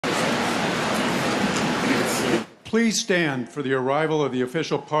Please stand for the arrival of the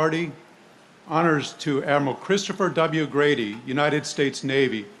official party. Honors to Admiral Christopher W. Grady, United States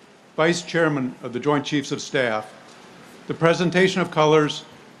Navy, Vice Chairman of the Joint Chiefs of Staff, the presentation of colors,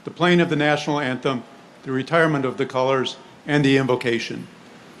 the playing of the national anthem, the retirement of the colors, and the invocation.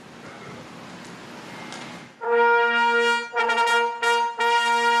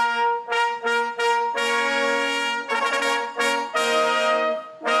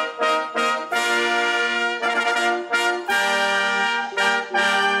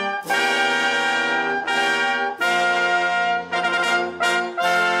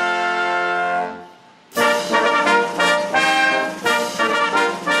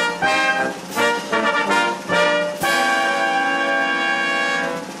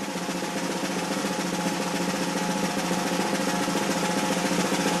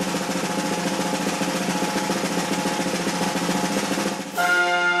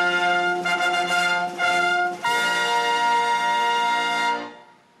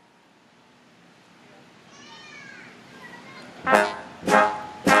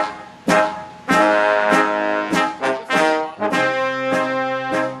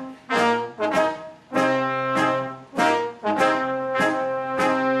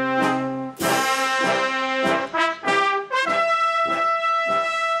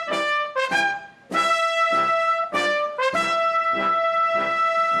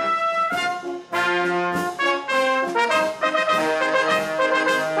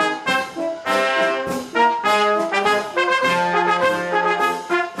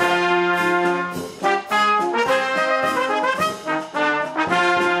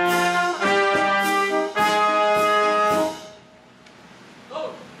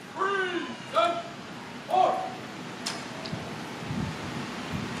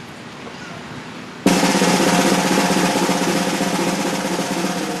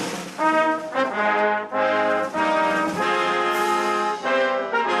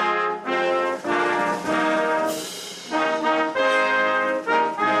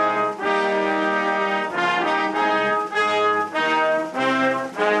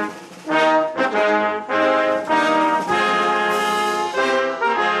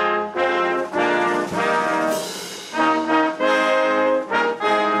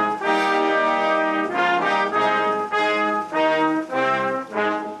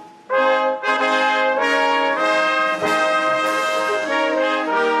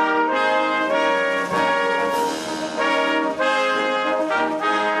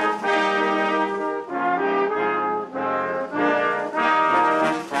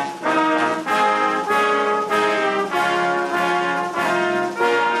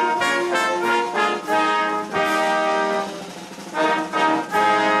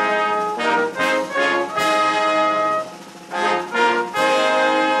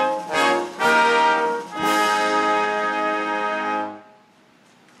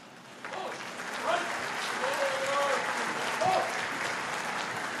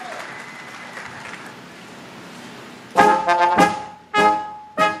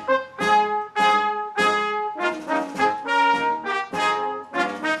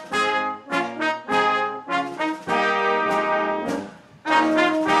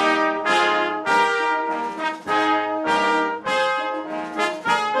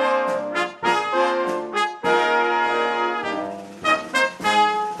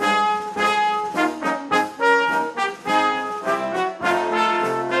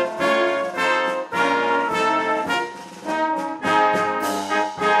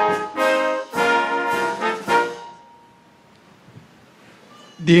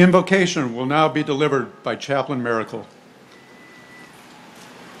 The invocation will now be delivered by Chaplain Miracle.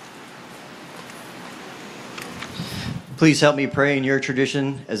 Please help me pray in your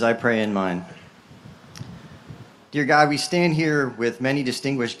tradition as I pray in mine. Dear God, we stand here with many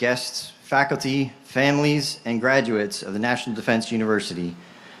distinguished guests, faculty, families, and graduates of the National Defense University.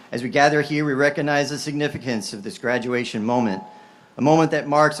 As we gather here, we recognize the significance of this graduation moment, a moment that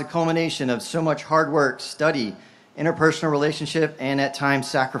marks a culmination of so much hard work, study, interpersonal relationship, and at times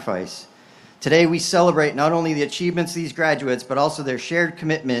sacrifice. Today we celebrate not only the achievements of these graduates, but also their shared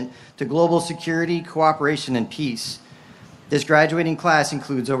commitment to global security, cooperation, and peace. This graduating class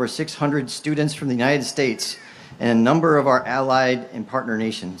includes over 600 students from the United States and a number of our allied and partner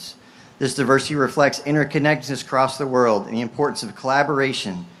nations. This diversity reflects interconnectedness across the world and the importance of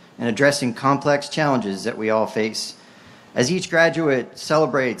collaboration and addressing complex challenges that we all face. As each graduate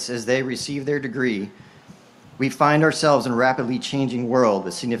celebrates as they receive their degree, we find ourselves in a rapidly changing world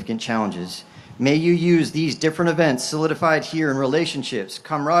with significant challenges. May you use these different events solidified here in relationships,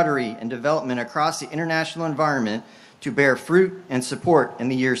 camaraderie, and development across the international environment to bear fruit and support in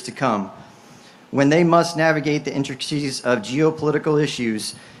the years to come. When they must navigate the intricacies of geopolitical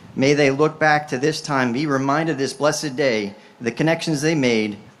issues, may they look back to this time, be reminded of this blessed day, the connections they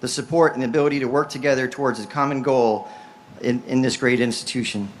made, the support and the ability to work together towards a common goal in this great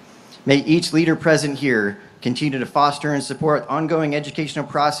institution. May each leader present here continue to foster and support the ongoing educational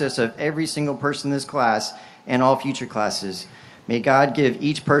process of every single person in this class and all future classes. May God give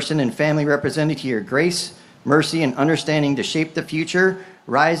each person and family represented here grace, mercy, and understanding to shape the future,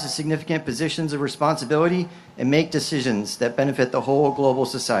 rise to significant positions of responsibility, and make decisions that benefit the whole global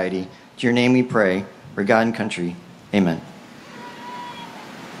society. To your name we pray, for God and country. Amen.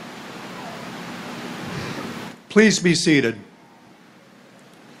 Please be seated.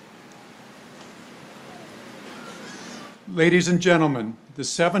 Ladies and gentlemen, the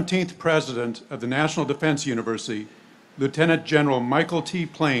 17th President of the National Defense University, Lieutenant General Michael T.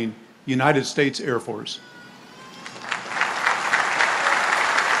 Plain, United States Air Force.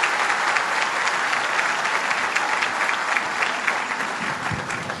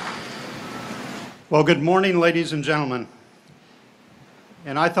 Well, good morning, ladies and gentlemen.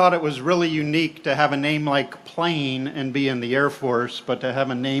 And I thought it was really unique to have a name like Plain and be in the Air Force, but to have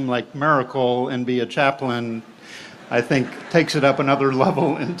a name like Miracle and be a chaplain, I think takes it up another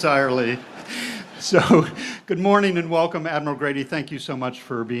level entirely. So, good morning and welcome, Admiral Grady. Thank you so much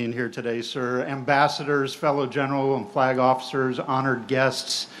for being here today, sir. Ambassadors, fellow general and flag officers, honored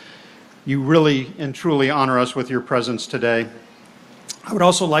guests, you really and truly honor us with your presence today. I would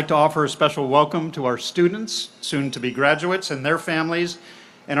also like to offer a special welcome to our students, soon-to-be graduates, and their families,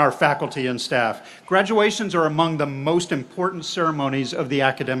 and our faculty and staff. Graduations are among the most important ceremonies of the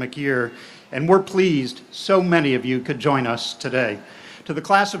academic year, and we're pleased so many of you could join us today. To the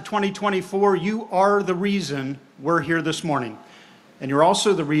class of 2024, you are the reason we're here this morning, and you're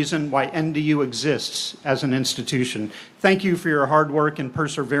also the reason why NDU exists as an institution. Thank you for your hard work and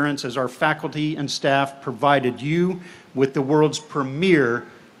perseverance as our faculty and staff provided you with the world's premier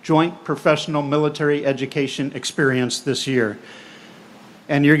joint professional military education experience this year.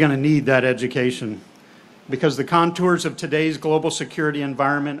 And you're going to need that education, because the contours of today's global security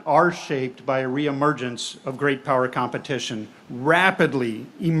environment are shaped by a reemergence of great power competition, rapidly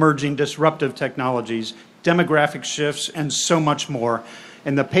emerging disruptive technologies, demographic shifts, and so much more.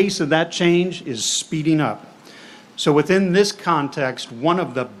 And the pace of that change is speeding up. So within this context, one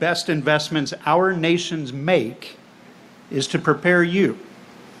of the best investments our nations make is to prepare you,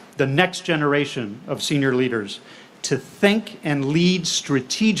 the next generation of senior leaders, to think and lead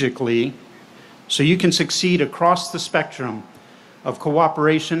strategically so you can succeed across the spectrum of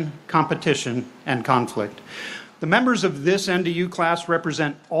cooperation, competition, and conflict. The members of this NDU class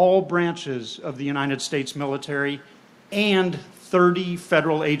represent all branches of the United States military and 30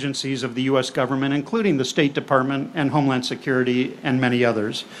 federal agencies of the U.S. government, including the State Department and Homeland Security and many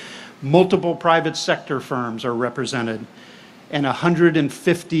others. Multiple private sector firms are represented, and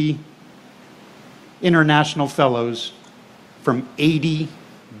 150 international fellows from 80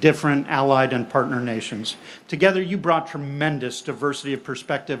 different allied and partner nations. Together, you brought tremendous diversity of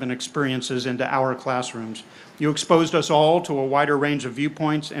perspective and experiences into our classrooms. You exposed us all to a wider range of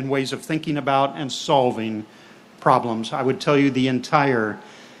viewpoints and ways of thinking about and solving problems. I would tell you the entire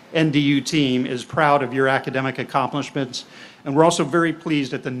NDU team is proud of your academic accomplishments, and we're also very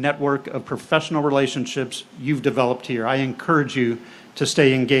pleased at the network of professional relationships you've developed here. I encourage you to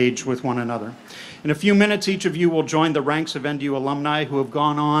stay engaged with one another. In a few minutes, each of you will join the ranks of NDU alumni who have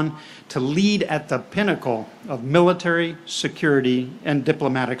gone on to lead at the pinnacle of military, security, and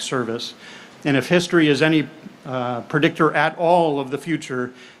diplomatic service. And if history is any predictor at all of the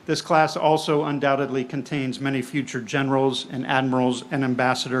future, this class also undoubtedly contains many future generals and admirals and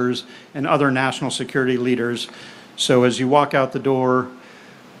ambassadors and other national security leaders. So as you walk out the door,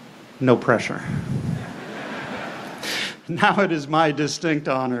 no pressure. Now it is my distinct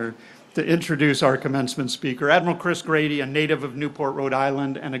honor to introduce our commencement speaker. Admiral Chris Grady, a native of Newport, Rhode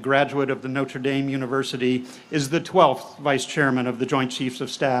Island, and a graduate of the Notre Dame University, is the 12th Vice Chairman of the Joint Chiefs of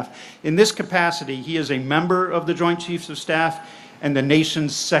Staff. In this capacity, he is a member of the Joint Chiefs of Staff and the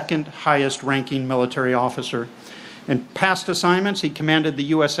nation's second highest ranking military officer. In past assignments, he commanded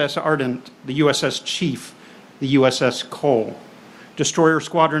the USS Ardent, the USS Chief, the USS Cole, Destroyer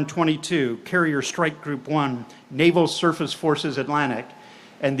Squadron 22, Carrier Strike Group 1, Naval Surface Forces Atlantic,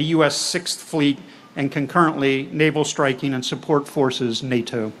 and the U.S. 6th Fleet, and concurrently Naval Striking and Support Forces,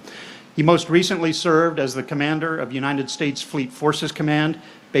 NATO. He most recently served as the commander of United States Fleet Forces Command,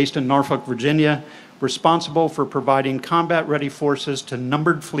 based in Norfolk, Virginia, responsible for providing combat-ready forces to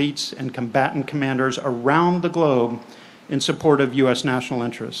numbered fleets and combatant commanders around the globe in support of U.S. national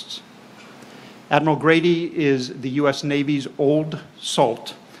interests. Admiral Grady is the U.S. Navy's old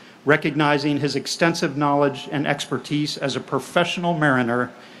salt, recognizing his extensive knowledge and expertise as a professional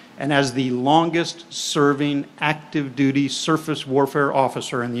mariner and as the longest-serving active-duty surface warfare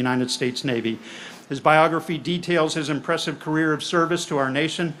officer in the United States Navy. His biography details his impressive career of service to our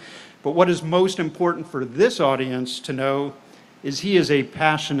nation, but what is most important for this audience to know is he is a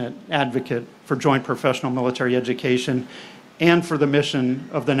passionate advocate for joint professional military education and for the mission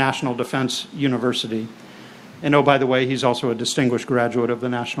of the National Defense University. And oh, by the way, he's also a distinguished graduate of the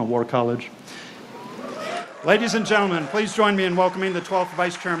National War College. Ladies and gentlemen, please join me in welcoming the 12th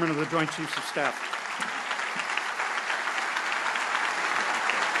Vice Chairman of the Joint Chiefs of Staff.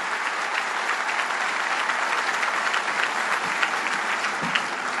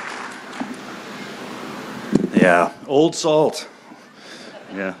 Yeah, old salt.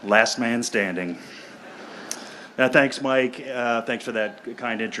 Yeah, last man standing. Thanks, Mike. Thanks for that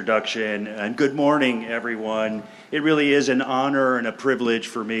kind introduction. And good morning, everyone. It really is an honor and a privilege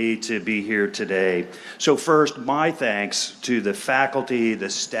for me to be here today. So first, my thanks to the faculty, the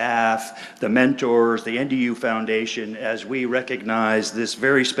staff, the mentors, the NDU Foundation, as we recognize this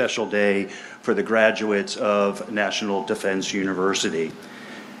very special day for the graduates of National Defense University.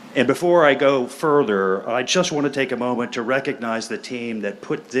 And before I go further, I just want to take a moment to recognize the team that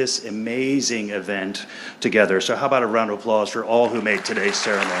put this amazing event together. So how about a round of applause for all who made today's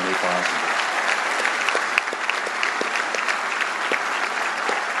ceremony possible?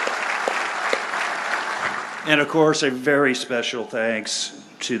 And of course, a very special thanks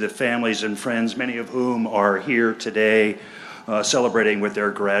to the families and friends, many of whom are here today celebrating with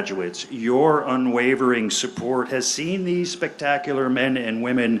their graduates. Your unwavering support has seen these spectacular men and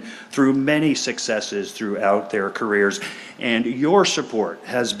women through many successes throughout their careers, and your support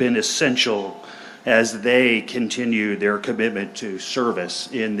has been essential as they continue their commitment to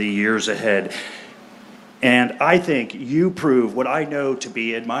service in the years ahead. And I think you prove what I know to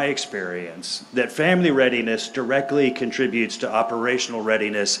be, in my experience, that family readiness directly contributes to operational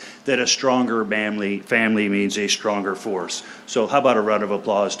readiness, that a stronger family means a stronger force. So how about a round of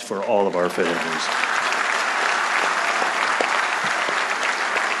applause for all of our families?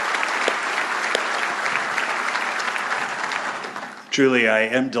 Truly, I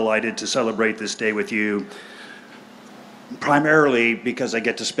am delighted to celebrate this day with you, primarily because I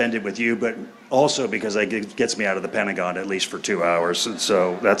get to spend it with you, but also because it gets me out of the Pentagon at least for 2 hours. And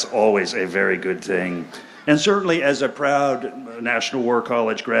so that's always a very good thing. And certainly as a proud National War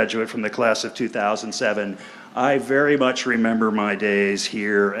College graduate from the class of 2007, I very much remember my days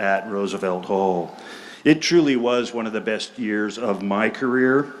here at Roosevelt Hall. It truly was one of the best years of my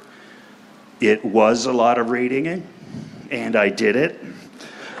career. It was a lot of reading, and I did it.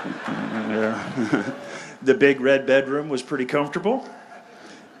 The big red bedroom was pretty comfortable.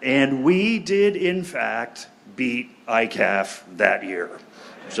 And we did, in fact, beat ICAF that year.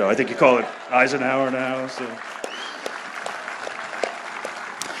 So I think you call it Eisenhower now. So.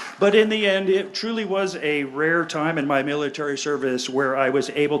 But in the end, it truly was a rare time in my military service where I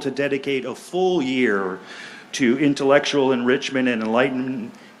was able to dedicate a full year to intellectual enrichment and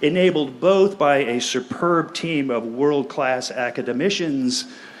enlightenment, enabled both by a superb team of world-class academicians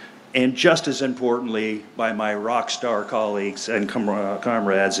and just as importantly, by my rock star colleagues and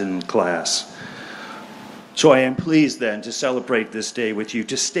comrades in class. So I am pleased then to celebrate this day with you,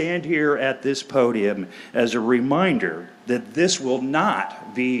 to stand here at this podium as a reminder that this will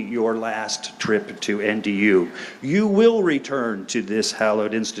not be your last trip to NDU. You will return to this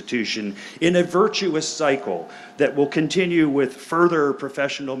hallowed institution in a virtuous cycle that will continue with further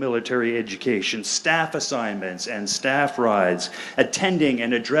professional military education, staff assignments, and staff rides, attending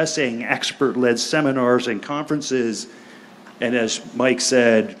and addressing expert-led seminars and conferences, and as Mike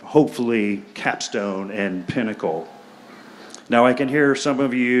said, hopefully capstone and pinnacle. Now I can hear some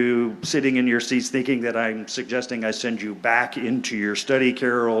of you sitting in your seats thinking that I'm suggesting I send you back into your study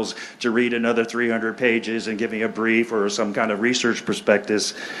carrels to read another 300 pages and give me a brief or some kind of research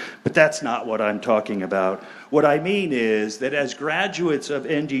prospectus, but that's not what I'm talking about. What I mean is that as graduates of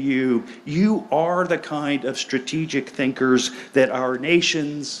NDU, you are the kind of strategic thinkers that our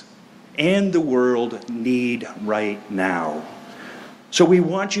nations and the world need right now. So we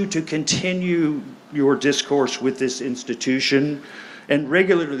want you to continue your discourse with this institution and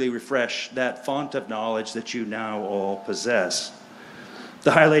regularly refresh that font of knowledge that you now all possess.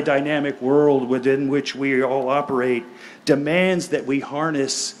 The highly dynamic world within which we all operate demands that we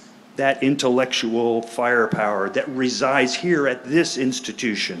harness that intellectual firepower that resides here at this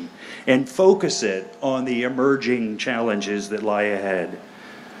institution and focus it on the emerging challenges that lie ahead.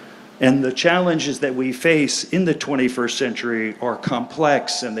 And the challenges that we face in the 21st century are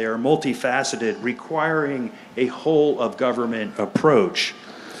complex and they are multifaceted, requiring a whole of government approach.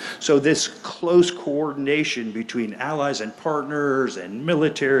 So this close coordination between allies and partners and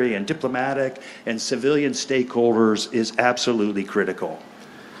military and diplomatic and civilian stakeholders is absolutely critical.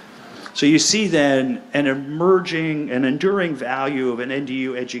 So you see then an enduring value of an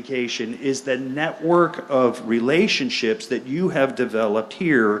NDU education is the network of relationships that you have developed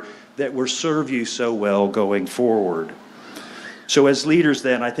here that will serve you so well going forward. So as leaders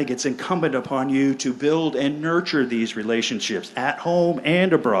then, I think it's incumbent upon you to build and nurture these relationships at home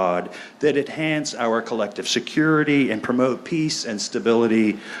and abroad that enhance our collective security and promote peace and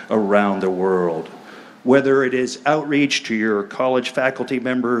stability around the world. Whether it is outreach to your college faculty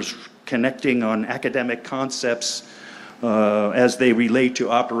members, connecting on academic concepts as they relate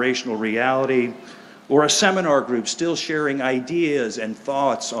to operational reality, or a seminar group still sharing ideas and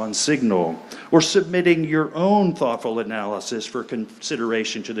thoughts on Signal, or submitting your own thoughtful analysis for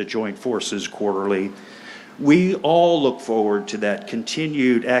consideration to the Joint Forces Quarterly, we all look forward to that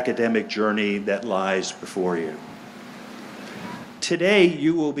continued academic journey that lies before you. Today,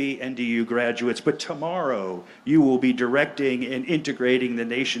 you will be NDU graduates, but tomorrow you will be directing and integrating the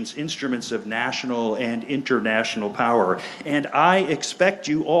nation's instruments of national and international power. And I expect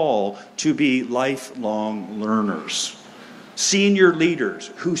you all to be lifelong learners, senior leaders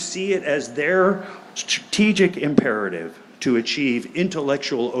who see it as their strategic imperative to achieve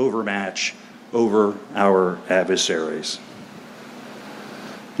intellectual overmatch over our adversaries.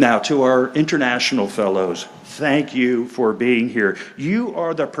 Now, to our international fellows, thank you for being here. You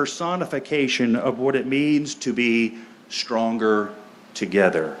are the personification of what it means to be stronger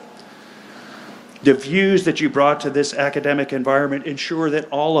together. The views that you brought to this academic environment ensure that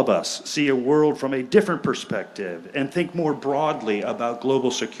all of us see a world from a different perspective and think more broadly about global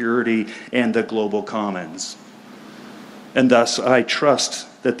security and the global commons. And thus, I trust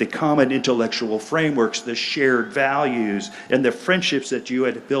that the common intellectual frameworks, the shared values, and the friendships that you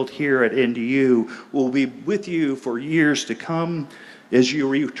had built here at NDU will be with you for years to come as you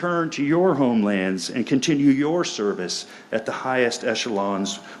return to your homelands and continue your service at the highest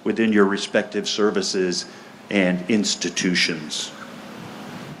echelons within your respective services and institutions.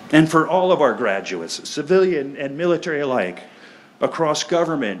 And for all of our graduates, civilian and military alike, across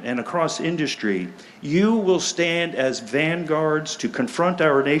government and across industry, you will stand as vanguards to confront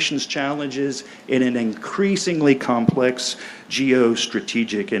our nation's challenges in an increasingly complex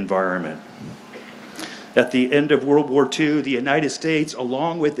geostrategic environment. At the end of World War II, the United States,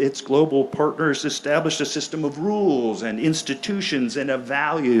 along with its global partners, established a system of rules and institutions and of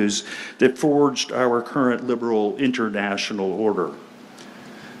values that forged our current liberal international order.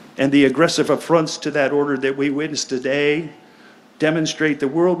 And the aggressive affronts to that order that we witness today demonstrate the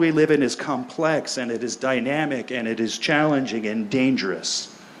world we live in is complex and it is dynamic and it is challenging and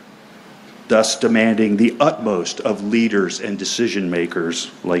dangerous, thus demanding the utmost of leaders and decision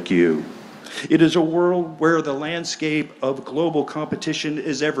makers like you. It is a world where the landscape of global competition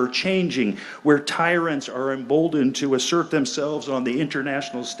is ever changing, where tyrants are emboldened to assert themselves on the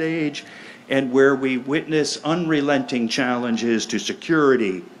international stage, and where we witness unrelenting challenges to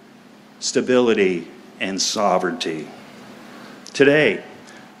security, stability, and sovereignty. Today,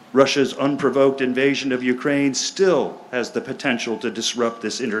 Russia's unprovoked invasion of Ukraine still has the potential to disrupt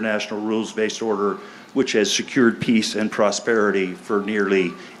this international rules-based order, which has secured peace and prosperity for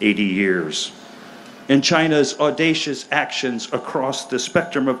nearly 80 years. And China's audacious actions across the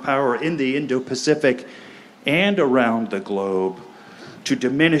spectrum of power in the Indo-Pacific and around the globe to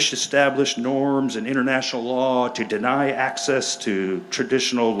diminish established norms and international law, to deny access to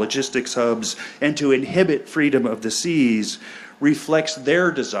traditional logistics hubs, and to inhibit freedom of the seas reflects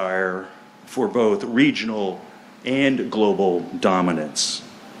their desire for both regional and global dominance.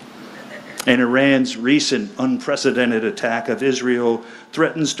 And Iran's recent unprecedented attack of Israel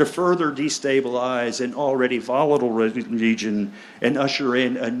threatens to further destabilize an already volatile region and usher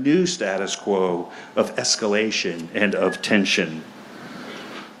in a new status quo of escalation and of tension.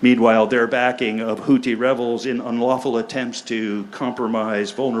 Meanwhile, their backing of Houthi rebels in unlawful attempts to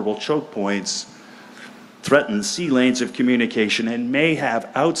compromise vulnerable choke points threatens sea lanes of communication and may have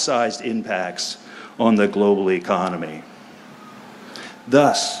outsized impacts on the global economy.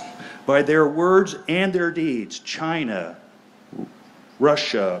 Thus, by their words and their deeds, China,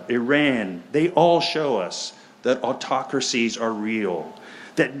 Russia, Iran, they all show us that autocracies are real,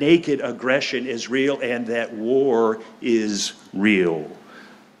 that naked aggression is real, and that war is real.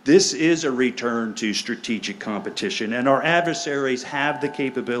 This is a return to strategic competition, and our adversaries have the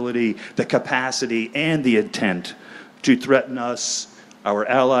capability, the capacity, and the intent to threaten us, our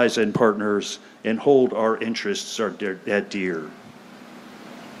allies and partners, and hold our interests at dear.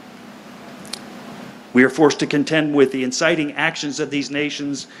 We are forced to contend with the inciting actions of these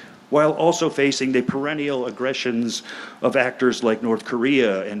nations while also facing the perennial aggressions of actors like North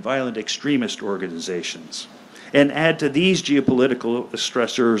Korea and violent extremist organizations. And add to these geopolitical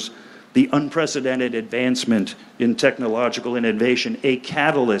stressors the unprecedented advancement in technological innovation, a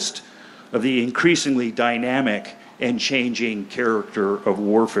catalyst of the increasingly dynamic and changing character of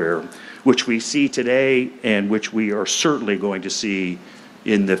warfare, which we see today and which we are certainly going to see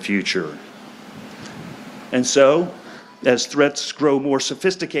in the future. And so, as threats grow more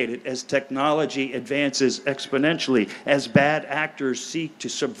sophisticated, as technology advances exponentially, as bad actors seek to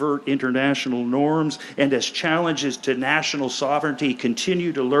subvert international norms, and as challenges to national sovereignty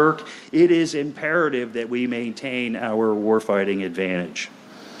continue to lurk, it is imperative that we maintain our warfighting advantage.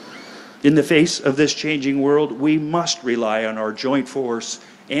 In the face of this changing world, we must rely on our joint force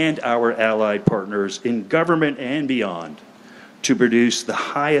and our allied partners in government and beyond to produce the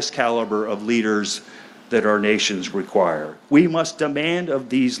highest caliber of leaders that our nations require. We must demand of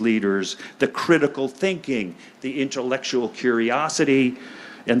these leaders the critical thinking, the intellectual curiosity,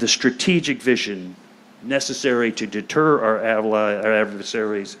 and the strategic vision necessary to deter our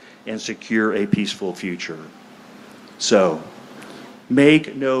adversaries and secure a peaceful future. So,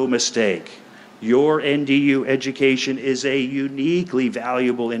 make no mistake, your NDU education is a uniquely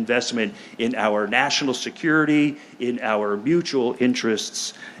valuable investment in our national security, in our mutual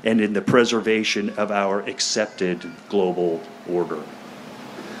interests, and in the preservation of our accepted global order.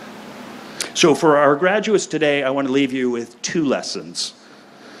 So for our graduates today, I want to leave you with two lessons.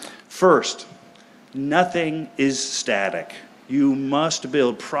 First, nothing is static. You must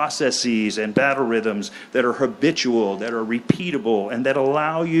build processes and battle rhythms that are habitual, that are repeatable, and that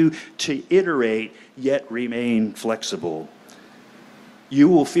allow you to iterate yet remain flexible. You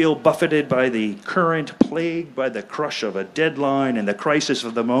will feel buffeted by the current, plagued by the crush of a deadline and the crisis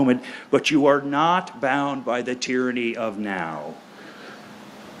of the moment, but you are not bound by the tyranny of now.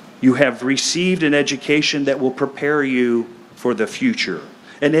 You have received an education that will prepare you for the future.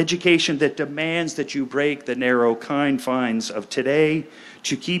 An education that demands that you break the narrow confines of today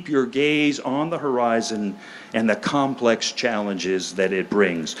to keep your gaze on the horizon and the complex challenges that it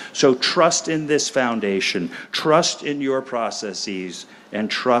brings. So trust in this foundation, trust in your processes, and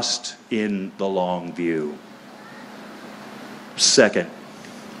trust in the long view. Second,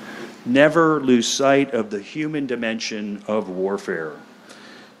 never lose sight of the human dimension of warfare.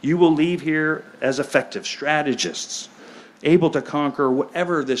 You will leave here as effective strategists, able to conquer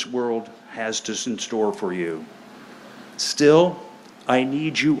whatever this world has in store for you. Still, I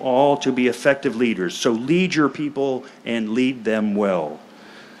need you all to be effective leaders, so lead your people and lead them well.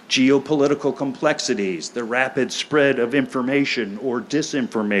 Geopolitical complexities, the rapid spread of information or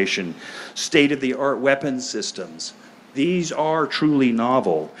disinformation, state-of-the-art weapons systems, these are truly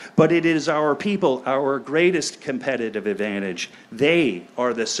novel, but it is our people, our greatest competitive advantage. They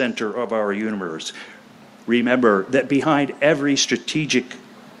are the center of our universe. Remember that behind every strategic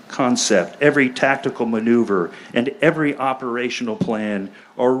concept, every tactical maneuver, and every operational plan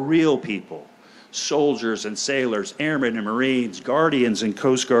are real people, soldiers and sailors, airmen and Marines, guardians and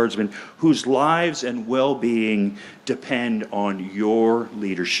Coast Guardsmen, whose lives and well-being depend on your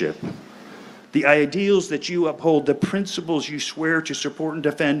leadership. The ideals that you uphold, the principles you swear to support and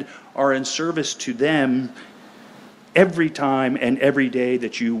defend are in service to them every time and every day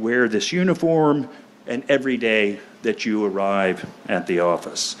that you wear this uniform, and every day that you arrive at the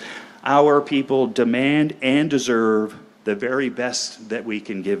office. Our people demand and deserve the very best that we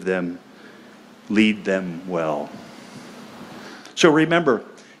can give them. Lead them well. So remember,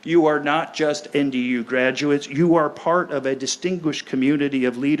 you are not just NDU graduates, you are part of a distinguished community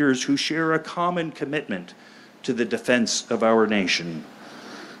of leaders who share a common commitment to the defense of our nation.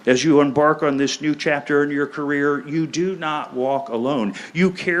 As you embark on this new chapter in your career, you do not walk alone.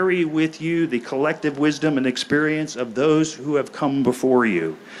 You carry with you the collective wisdom and experience of those who have come before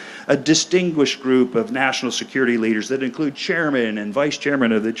you. A distinguished group of national security leaders that include chairman and vice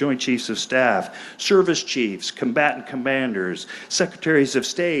chairman of the Joint Chiefs of Staff, service chiefs, combatant commanders, secretaries of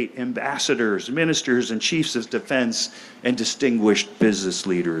state, ambassadors, ministers, and chiefs of defense, and distinguished business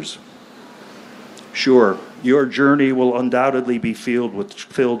leaders. Sure, your journey will undoubtedly be filled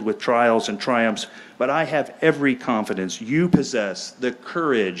with trials and triumphs, but I have every confidence you possess the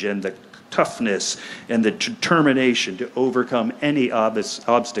courage and the toughness and the determination to overcome any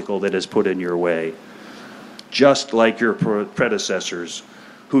obstacle that is put in your way. Just like your predecessors,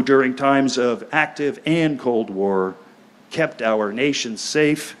 who during times of active and Cold War kept our nation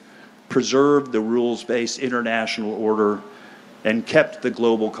safe, preserved the rules-based international order, and kept the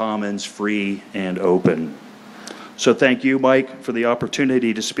global commons free and open. So thank you, Mike, for the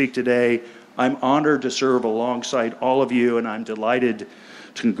opportunity to speak today. I'm honored to serve alongside all of you, and I'm delighted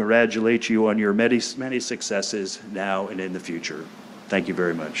to congratulate you on your many successes now and in the future. Thank you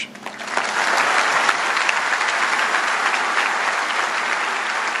very much.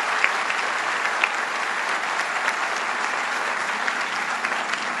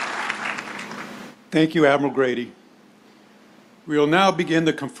 Thank you, Admiral Grady. We will now begin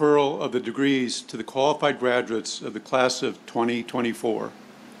the conferral of the degrees to the qualified graduates of the class of 2024.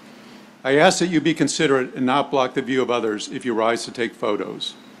 I ask that you be considerate and not block the view of others if you rise to take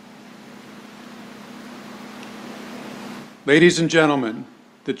photos. Ladies and gentlemen,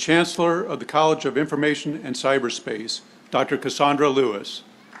 the Chancellor of the College of Information and Cyberspace, Dr. Cassandra Lewis.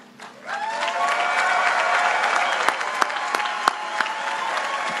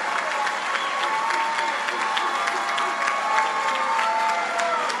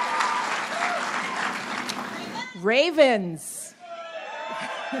 Ravens.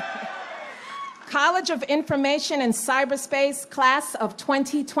 College of Information and Cyberspace, class of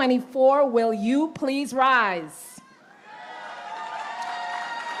 2024, will you please rise?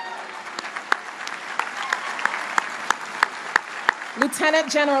 Lieutenant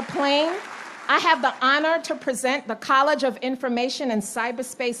General Plain, I have the honor to present the College of Information and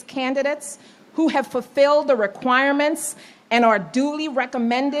Cyberspace candidates who have fulfilled the requirements and are duly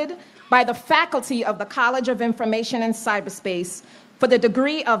recommended by the faculty of the College of Information and Cyberspace for the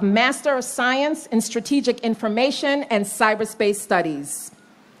degree of Master of Science in Strategic Information and Cyberspace Studies.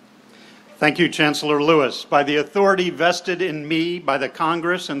 Thank you, Chancellor Lewis. By the authority vested in me by the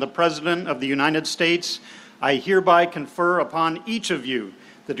Congress and the President of the United States, I hereby confer upon each of you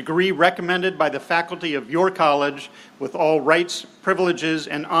the degree recommended by the faculty of your college with all rights, privileges,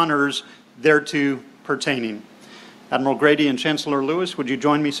 and honors thereto pertaining. Admiral Grady and Chancellor Lewis, would you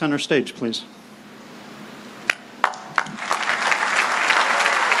join me center stage, please?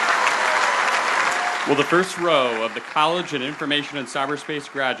 Will the first row of the College of Information and Cyberspace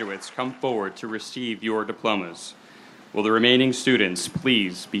graduates come forward to receive your diplomas? Will the remaining students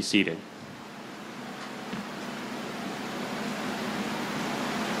please be seated?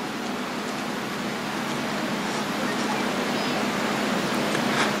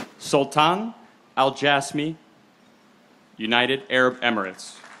 Sultan Al Jasmi, United Arab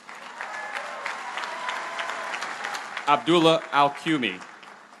Emirates. Abdullah Al Qumi,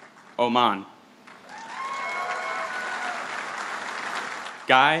 Oman.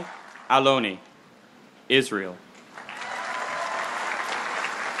 Guy Aloni, Israel.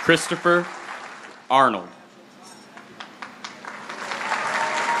 Christopher Arnold.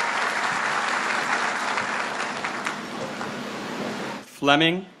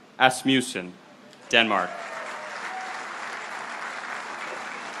 Flemming Asmussen, Denmark.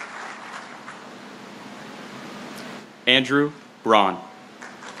 Andrew Braun.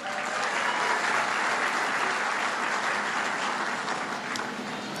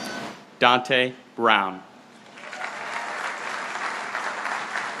 Dante Brown.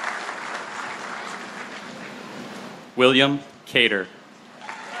 William Cater.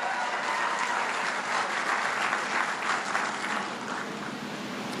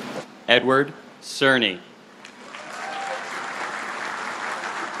 Edward Cerny.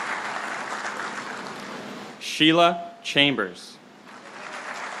 Sheila Chambers.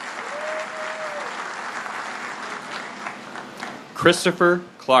 Christopher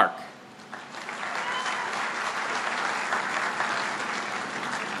Clark.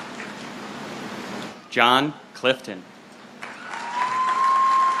 John Clifton.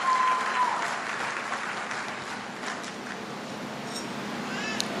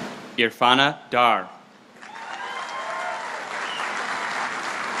 Irfana Dar.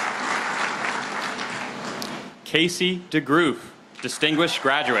 Casey DeGroof, distinguished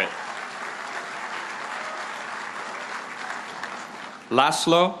graduate.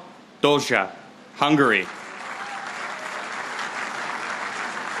 Laszlo Doja, Hungary.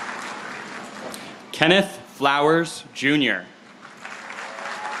 Kenneth Flowers, Jr.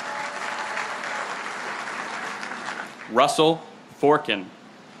 Russell Forkin.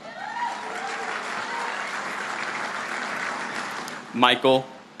 Michael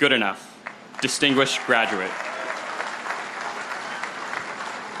Goodenough, distinguished graduate.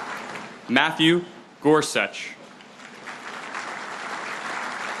 Matthew Gorsuch.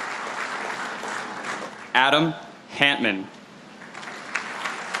 Adam Hantman.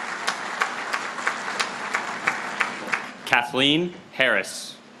 Kathleen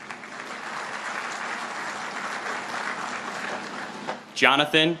Harris.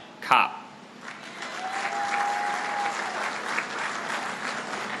 Jonathan Kopp.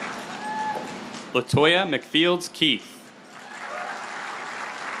 Latoya McFields Keith.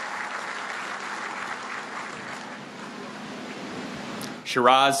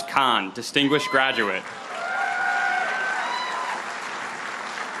 Shiraz Khan, distinguished graduate.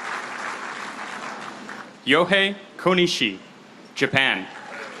 Yohei Konishi, Japan.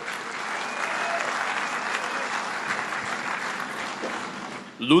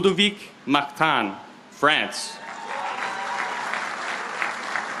 Ludovic Martin, France.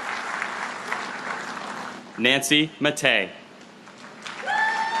 Nancy Matei.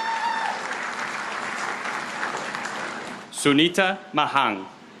 Sunita Mahang.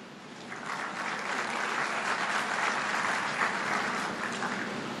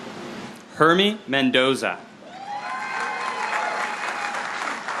 Hermie Mendoza.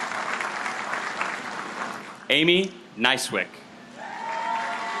 Amy Neiswick.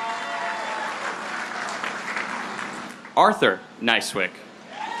 Arthur Neiswick.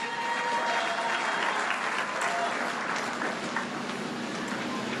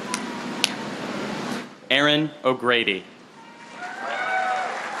 Aaron O'Grady.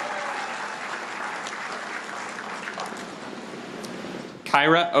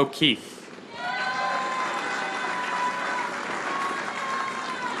 Kyra O'Keefe.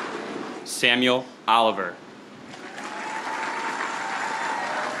 Samuel Oliver.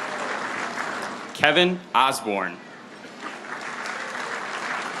 Kevin Osborne.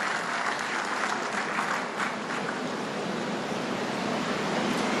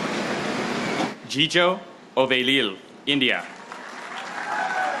 Jijo Ovelil, India.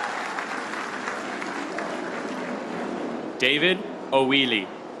 David Owili,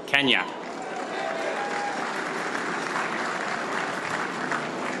 Kenya.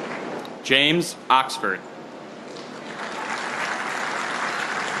 James Oxford.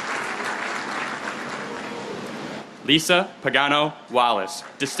 Lisa Pagano Wallace,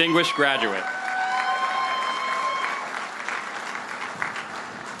 distinguished graduate.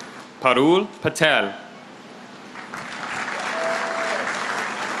 Parul Patel.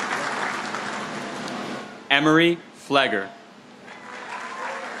 Emery Flegger.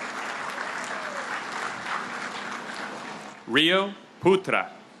 Rio Putra,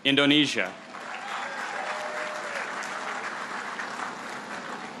 Indonesia.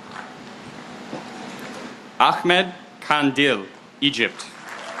 Ahmed Kandil, Egypt.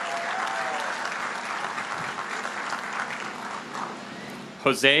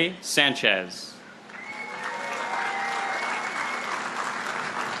 Jose Sanchez.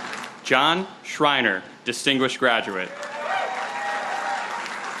 John Schreiner, distinguished graduate.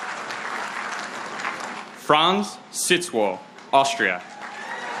 Franz Sitzwo, Austria.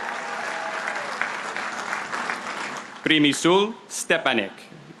 Primisul Stepanik,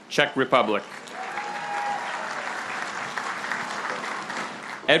 Czech Republic.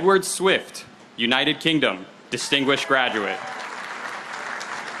 Edward Swift, United Kingdom, distinguished graduate.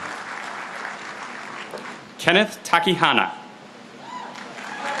 Kenneth Takihana.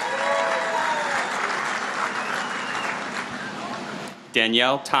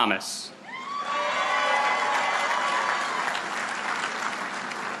 Danielle Thomas.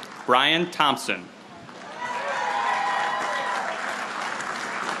 Brian Thompson.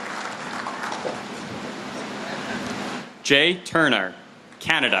 Jay Turner,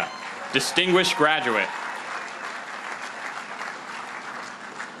 Canada, distinguished graduate.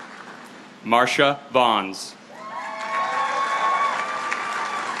 Marcia Vaughns.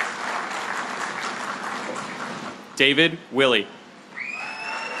 David Willie.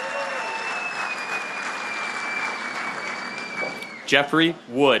 Jeffrey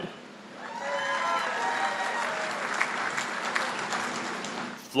Wood.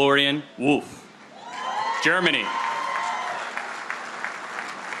 Florian Wolf, Germany.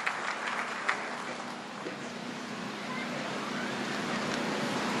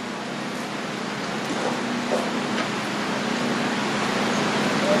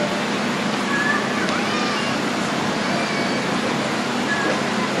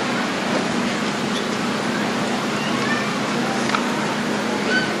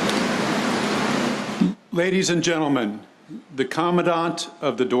 Ladies and gentlemen, the Commandant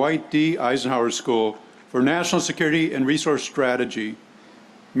of the Dwight D. Eisenhower School for National Security and Resource Strategy,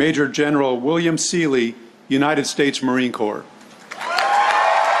 Major General William Seeley, United States Marine Corps.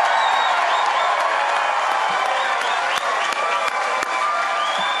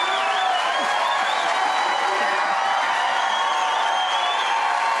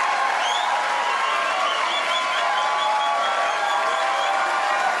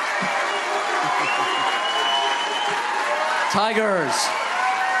 Tigers.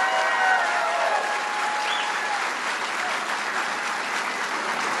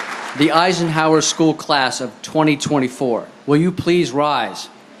 The Eisenhower School Class of 2024. Will you please rise?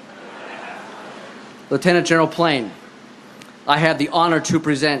 Lieutenant General Plain, I have the honor to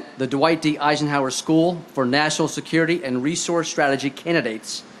present the Dwight D. Eisenhower School for National Security and Resource Strategy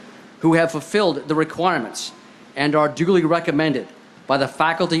candidates who have fulfilled the requirements and are duly recommended by the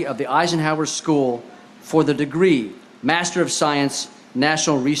faculty of the Eisenhower School for the degree Master of Science,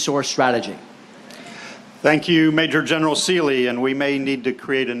 National Resource Strategy. Thank you, Major General Seeley, and we may need to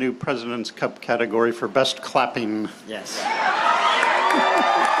create a new President's Cup category for best clapping. Yes.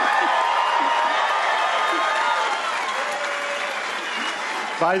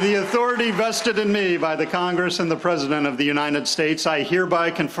 By the authority vested in me by the Congress and the President of the United States, I hereby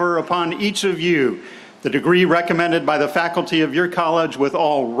confer upon each of you the degree recommended by the faculty of your college with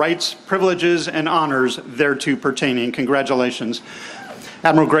all rights, privileges, and honors thereto pertaining. Congratulations.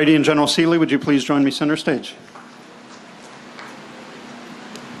 Admiral Grady and General Seeley, would you please join me center stage?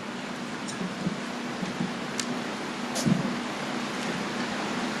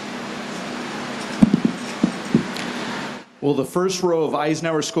 Will the first row of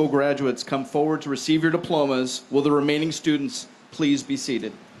Eisenhower School graduates come forward to receive your diplomas? Will the remaining students please be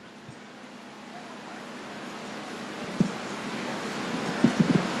seated?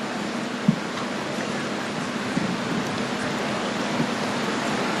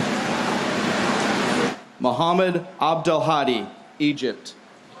 Mohammed Abdelhadi, Egypt.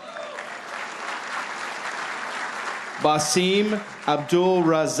 Basim Abdul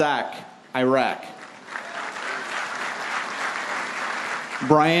Razak, Iraq.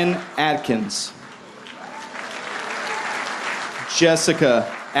 Brian Adkins. Jessica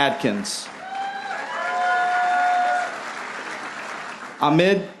Adkins.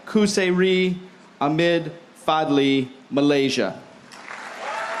 Ahmed Kusairi Ahmed Fadli, Malaysia.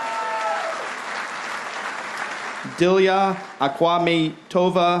 Dilia Akwami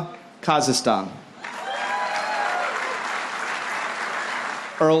Tova, Kazakhstan.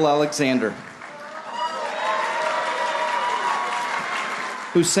 Earl Alexander.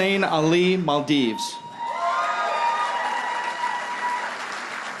 Hussein Ali, Maldives.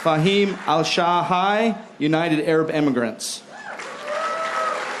 Fahim Al-Shahai, United Arab Emirates.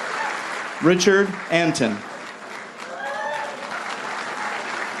 Richard Anton.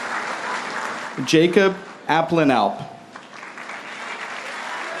 Jacob Aplenalp.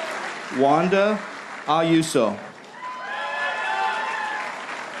 Wanda Ayuso.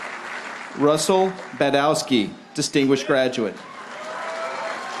 Russell Badowski, distinguished graduate.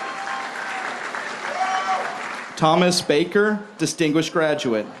 Thomas Baker, distinguished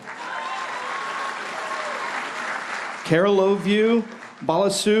graduate. Caroloview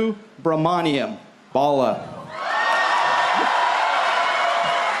Balasu Brahmaniam, Bala.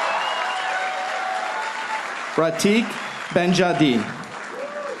 Pratik Benjadi.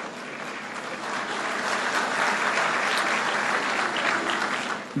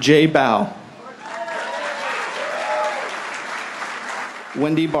 Jay Bao.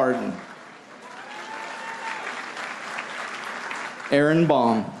 Wendy Barton. Aaron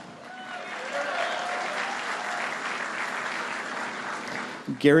Baum.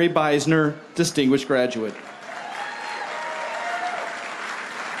 Gary Beisner, distinguished graduate.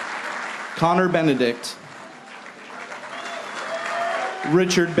 Connor Benedict.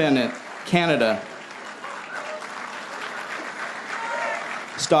 Richard Bennett, Canada.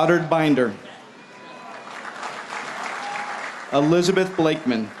 Stoddard Binder. Elizabeth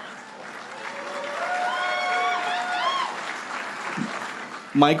Blakeman.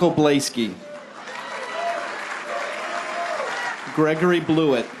 Michael Blaskey. Gregory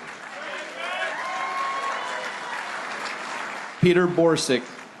Blewett. Peter Borsick.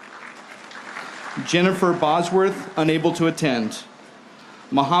 Jennifer Bosworth, unable to attend.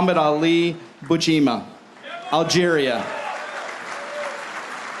 Muhammad Ali Bujima, Algeria.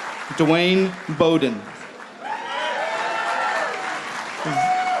 Dwayne Bowden.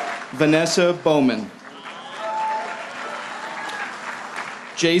 Vanessa Bowman.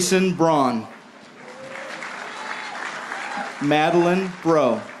 Jason Braun. Madeline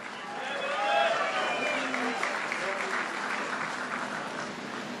Bro.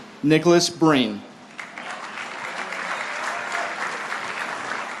 Nicholas Breen.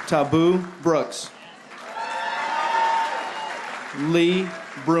 Tabu Brooks. Lee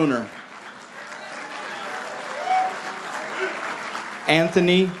Bruner.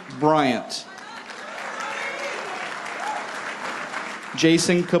 Anthony Bryant.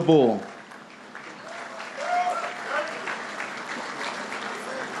 Jason Kabul.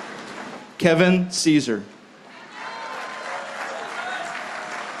 Kevin Caesar.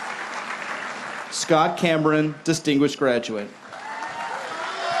 Scott Cameron, distinguished graduate.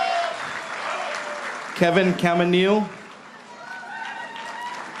 Kevin Camanil.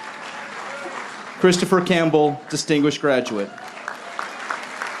 Christopher Campbell, distinguished graduate.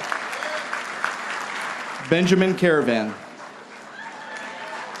 Benjamin Caravan.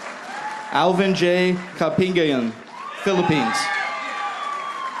 Alvin J. Kapingayan, Philippines.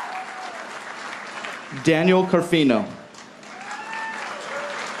 Daniel Carfino.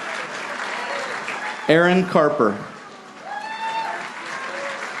 Aaron Carper.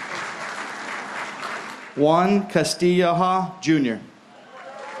 Juan Castilla Jr.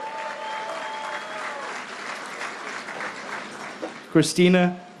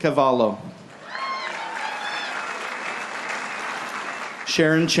 Christina Cavallo.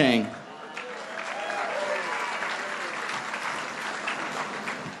 Sharon Chang.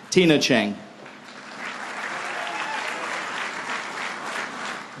 Tina Chang.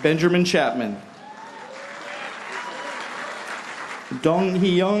 Benjamin Chapman. Dong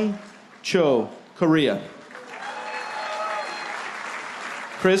Hyung Cho, Korea.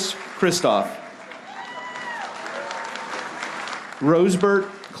 Chris Christoph. Rosebert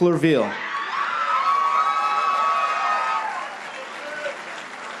Clerville.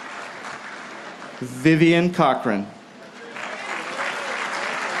 Vivian Cochran.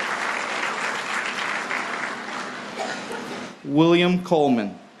 William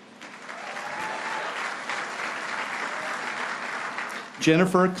Coleman.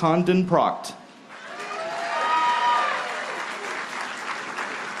 Jennifer Condon Proct.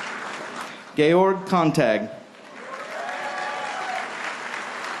 Georg Contag.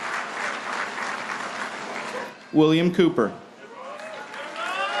 William Cooper.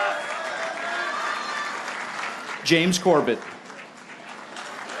 James Corbett.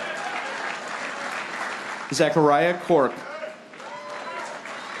 Zachariah Cork.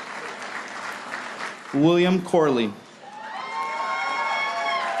 William Corley.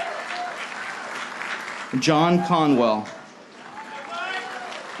 John Conwell.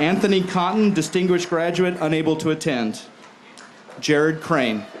 Anthony Cotton, distinguished graduate, unable to attend. Jared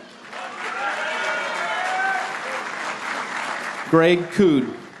Crane. Greg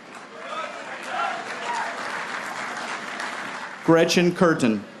Cood. Gretchen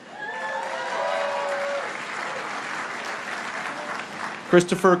Curtin.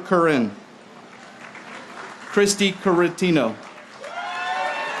 Christopher Curran. Christy Caritino.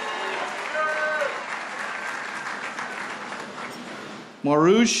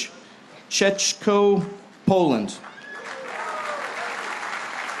 Marusz Czechko, Poland.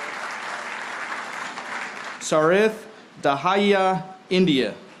 Sarith Dahaya,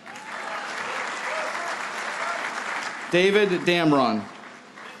 India. David Damron.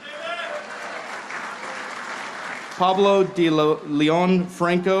 Pablo de Leon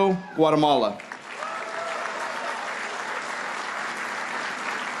Franco, Guatemala.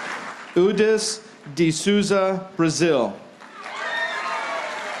 Udis de Souza, Brazil.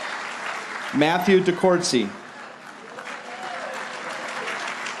 Matthew DeCourcy.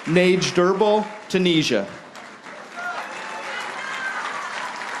 Nage Durbel, Tunisia.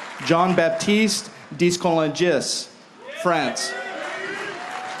 John Baptiste Discolangis, France.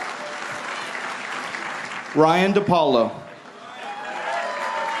 Ryan DePaulo.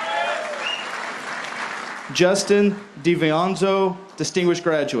 Justin DiVianzo, distinguished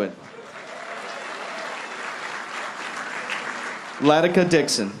graduate. Latika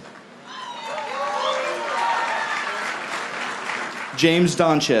Dixon. James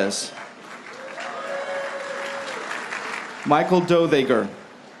Donchez. Michael Dothager.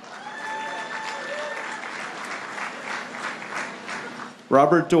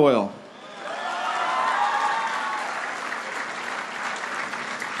 Robert Doyle.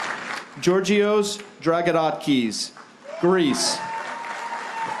 Georgios Dragadotkis, Greece.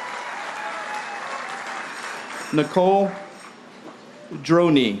 Nicole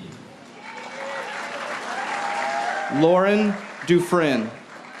Droni. Lauren Dufresne.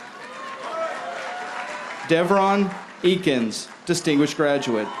 Devron Eakins, distinguished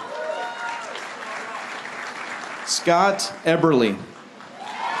graduate. Scott Eberly.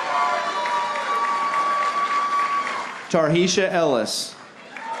 Tarhisha Ellis.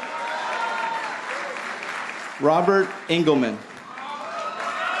 Robert Engelman.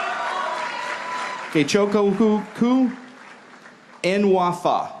 Kechoko Ku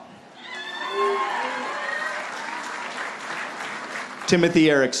Nwafa. Timothy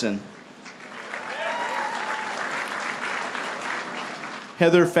Erickson.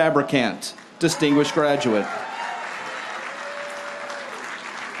 Heather Fabricant, distinguished graduate.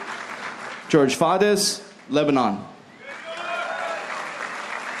 George Fadis, Lebanon.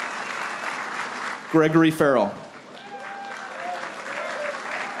 Gregory Farrell.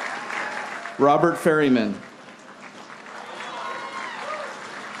 Robert Ferryman.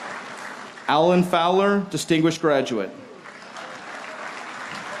 Alan Fowler, distinguished graduate.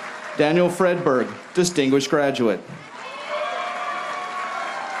 Daniel Fredberg, distinguished graduate.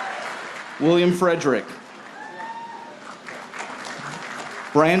 William Frederick.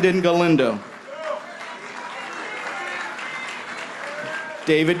 Brandon Galindo.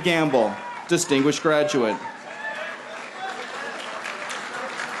 David Gamble, distinguished graduate.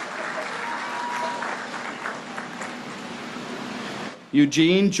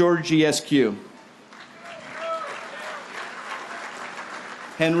 Eugene Georgiescu.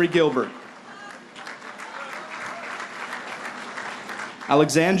 Henry Gilbert.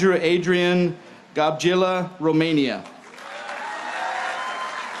 Alexandra Adrian Gabgila, Romania.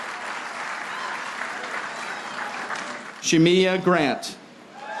 Shemia Grant.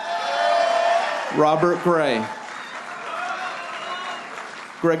 Robert Gray.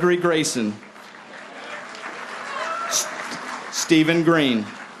 Gregory Grayson. Stephen Green.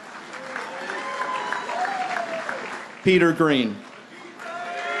 Peter Green.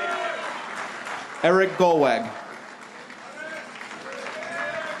 Eric Golwag.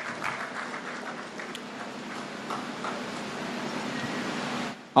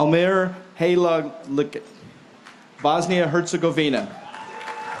 Almir Hejla, Bosnia-Herzegovina.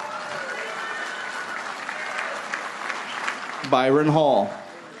 Byron Hall.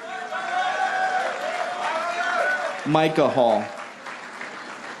 Micah Hall.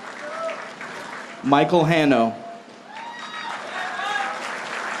 Michael Hanno.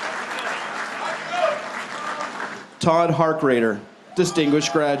 Todd Harkrader,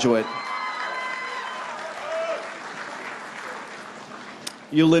 distinguished graduate.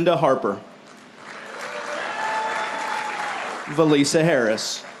 Yolinda Harper. Valisa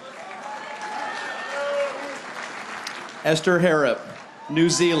Harris. Esther Harrop, New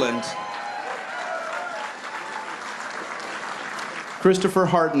Zealand. Christopher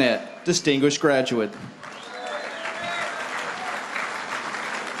Hartnett, distinguished graduate.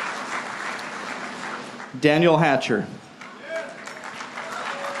 Daniel Hatcher.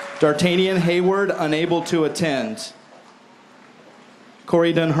 D'Artagnan Hayward, unable to attend.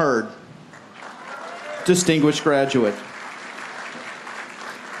 Corey Dunherd, distinguished graduate.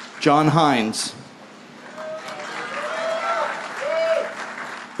 John Hines.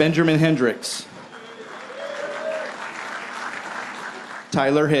 Benjamin Hendricks.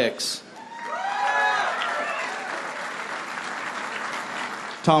 Tyler Hicks.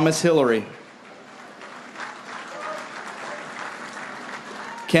 Thomas Hillary.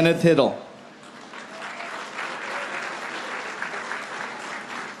 Kenneth Hiddle.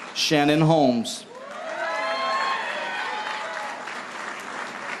 Shannon Holmes.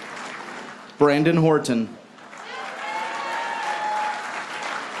 Brandon Horton.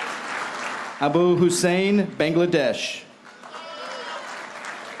 Abu Hussein, Bangladesh.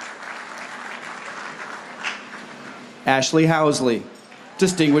 Ashley Housley,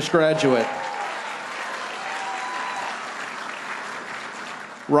 distinguished graduate.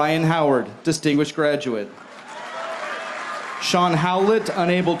 Ryan Howard, distinguished graduate. Sean Howlett,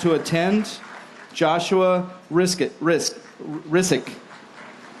 unable to attend. Joshua Rissick.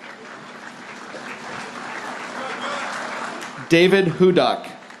 David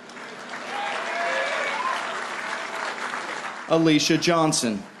Hudak. Alicia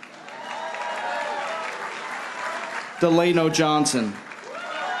Johnson. Delano Johnson.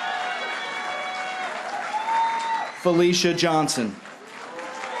 Felicia Johnson.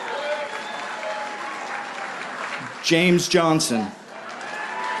 James Johnson.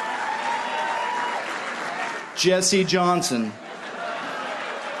 Jesse Johnson.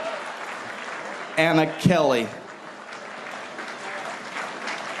 Anna Kelly.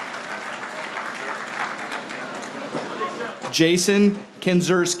 Jason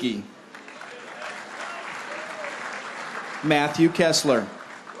Kenzerski. Matthew Kessler.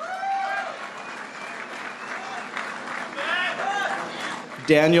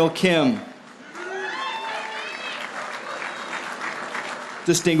 Daniel Kim.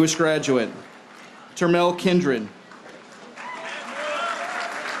 Distinguished graduate. Termel Kindred.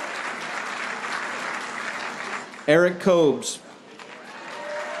 Eric Cobes.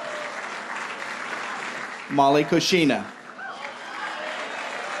 Molly Koshina.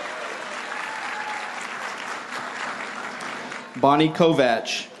 Bonnie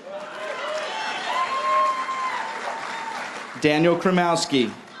Kovach. Daniel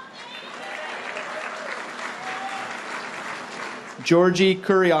Kramowski. Georgie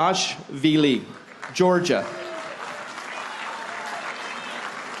Kuriashvili, Georgia.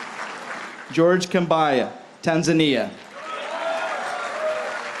 George Kambaya, Tanzania.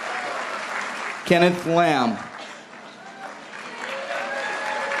 Kenneth Lamb.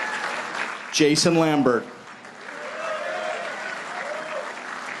 Jason Lambert.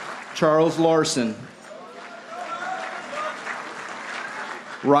 Charles Larson.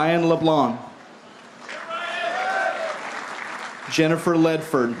 Ryan LeBlanc. Jennifer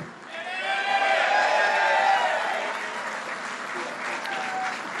Ledford.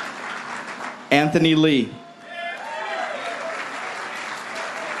 Anthony Lee.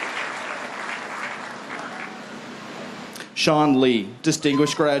 Sean Lee,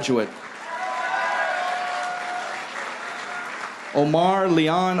 distinguished graduate. Omar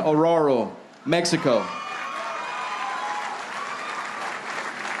Leon Oraro, Mexico.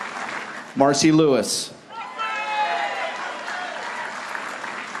 Marcy Lewis.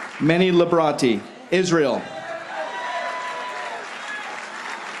 Meni Librati, Israel.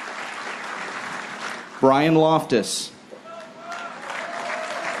 Brian Loftus.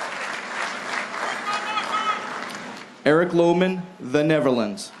 Eric Lohman, the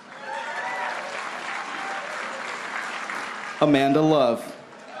Netherlands. Amanda Love.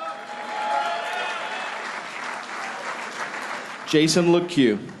 Jason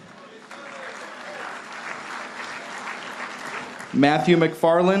Luque. Matthew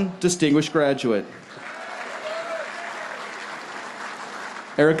McFarland, distinguished graduate.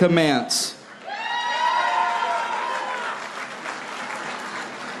 Erica Mance.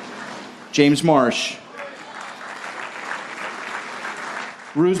 James Marsh.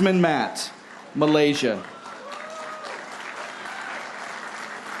 Rusman Matt, Malaysia.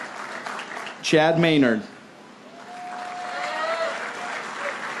 Chad Maynard.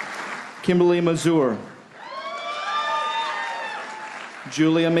 Kimberly Mazur.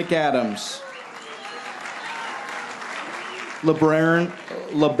 Julia McAdams. LeBaron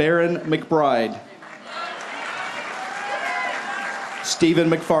McBride. Stephen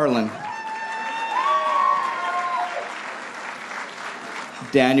McFarland.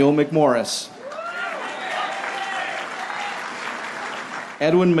 Daniel McMorris.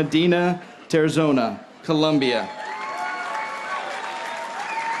 Edwin Medina Terzona, Colombia.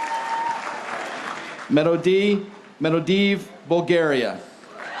 Medodiv, Bulgaria.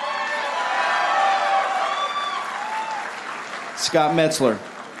 Scott Metzler.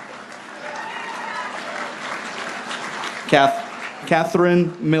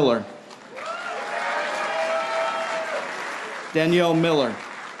 Catherine Miller. Danielle Miller.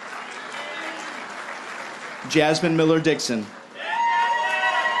 Jasmine Miller-Dixon.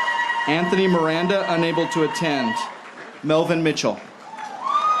 Anthony Miranda, unable to attend. Melvin Mitchell.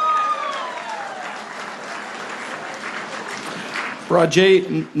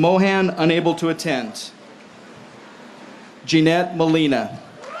 Rajay Mohan, unable to attend. Jeanette Molina.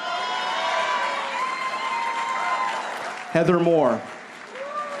 Heather Moore.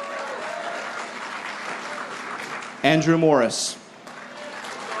 Andrew Morris.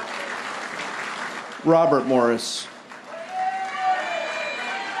 Robert Morris.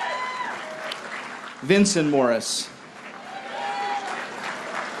 Vincent Morris.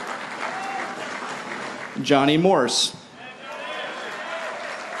 Johnny Morse.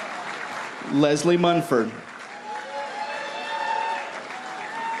 Leslie Munford.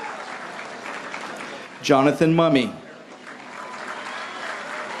 Jonathan Mummy.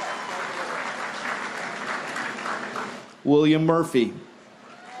 William Murphy.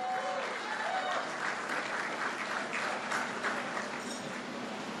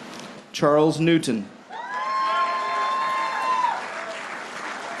 Charles Newton.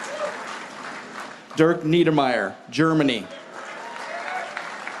 Dirk Niedermeyer, Germany.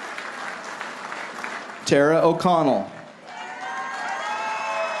 Tara O'Connell.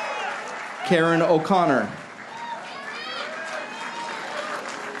 Karen O'Connor.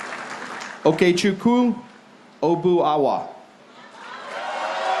 Okechukwu Obuawa.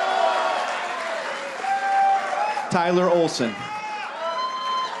 Tyler Olson.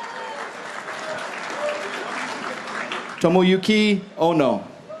 Tomoyuki Ono.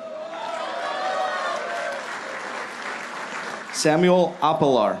 Samuel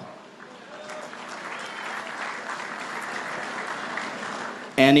Apilar.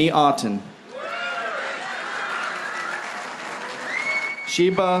 Annie Otten.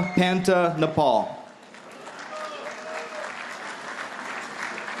 Shiba Panta Nepal.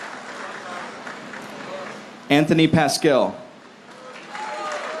 Anthony Pascal.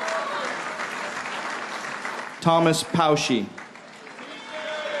 Thomas Paushi.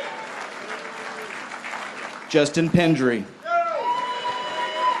 Justin Pendry.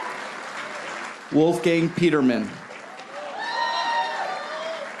 Wolfgang Peterman.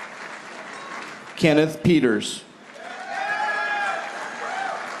 Kenneth Peters.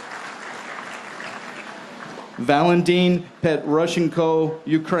 Valentin Petroshenko,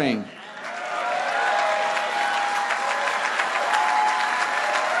 Ukraine.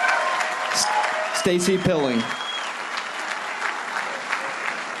 Stacy Pilling.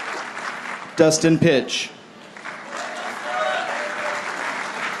 Dustin Pitch.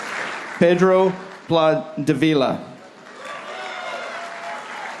 Pedro Pladevila.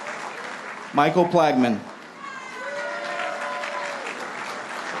 Michael Plagman.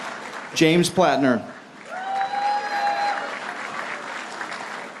 James Plattner.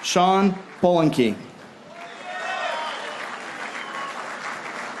 Sean Polanki.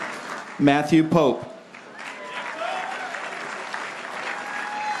 Matthew Pope.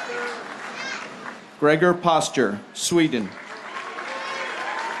 Gregor Posture, Sweden.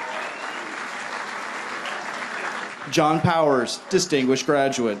 John Powers, distinguished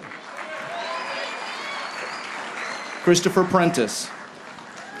graduate. Christopher Prentice.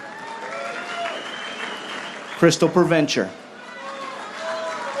 Crystal Preventure.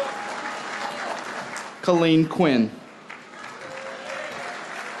 Colleen Quinn.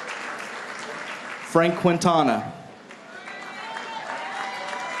 Frank Quintana.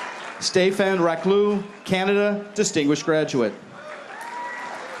 Stefan Raklou, Canada, distinguished graduate.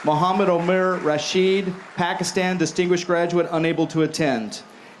 Mohammed Omer Rashid, Pakistan, distinguished graduate, unable to attend.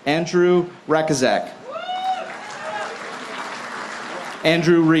 Andrew Rakazak.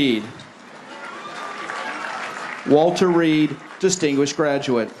 Andrew Reed. Walter Reed, distinguished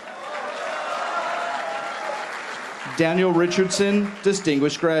graduate. Daniel Richardson,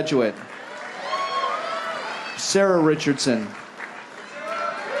 distinguished graduate. Sarah Richardson.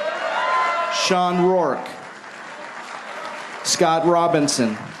 Sean Rourke. Scott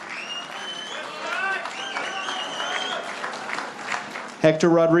Robinson. Hector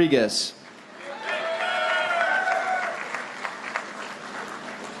Rodriguez.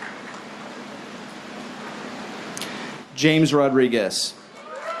 James Rodriguez.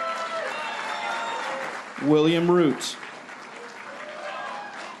 William Root.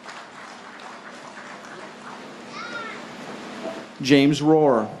 James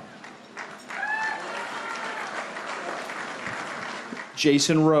Rohr.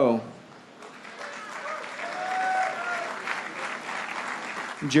 Jason Rowe.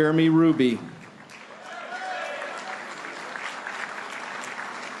 Jeremy Ruby.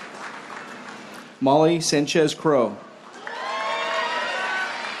 Molly Sanchez Crow.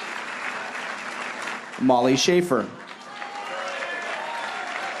 Molly Schaefer.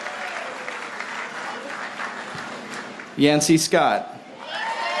 Yancey Scott.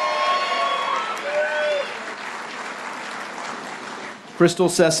 Crystal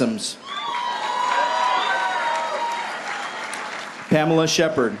Sessoms. Pamela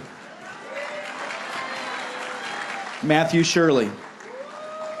Shepard. Matthew Shirley.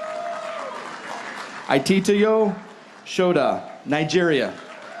 Aititayo Shoda, Nigeria.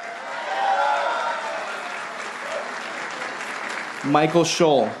 Michael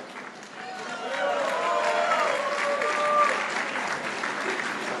Scholl.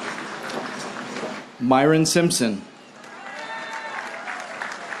 Myron Simpson.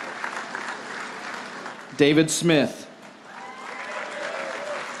 David Smith.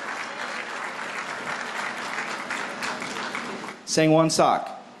 Sangwon Sak.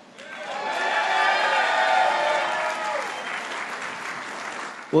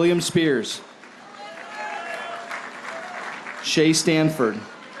 William Spears. Shay Stanford.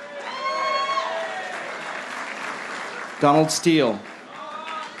 Donald Steele.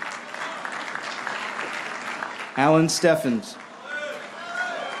 Alan Steffens.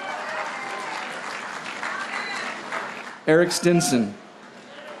 Eric Stinson.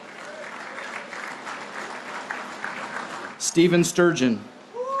 Stephen Sturgeon.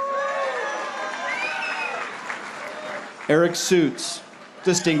 Eric Suits,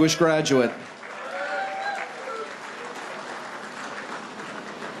 distinguished graduate.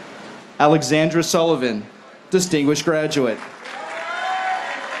 Alexandra Sullivan, distinguished graduate.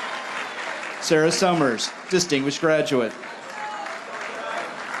 Sarah Summers, distinguished graduate.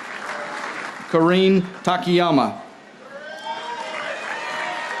 Corrine Takayama.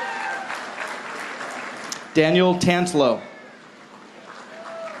 Daniel Tantlow.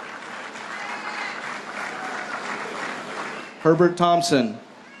 Herbert Thompson,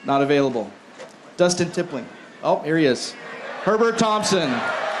 not available. Dustin Tippling. Oh, here he is. Herbert Thompson.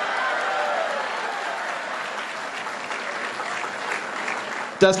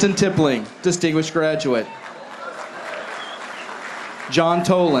 Dustin Tippling, distinguished graduate. John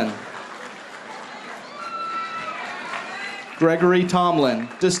Tolan. Gregory Tomlin,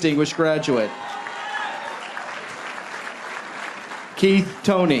 distinguished graduate. Keith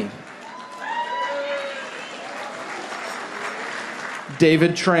Toney.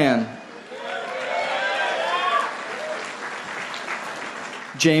 David Tran.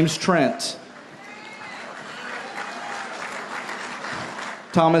 James Trent.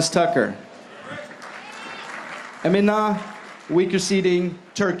 Thomas Tucker. Emina Weekerseeding,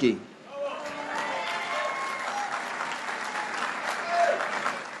 Turkey.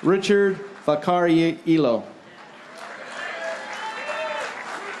 Richard Vakari Ilo.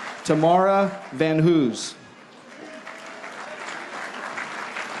 Tamara Van Hoos.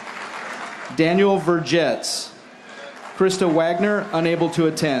 Daniel Vergetz. Krista Wagner, unable to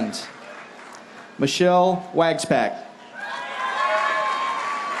attend. Michelle Wagspack.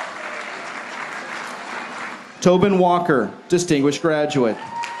 Tobin Walker, distinguished graduate.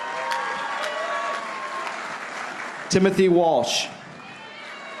 Timothy Walsh.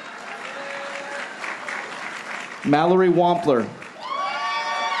 Mallory Wampler.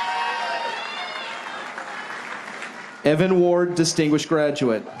 Evan Ward, distinguished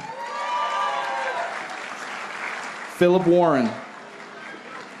graduate. Philip Warren.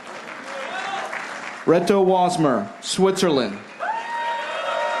 Reto Wasmer, Switzerland.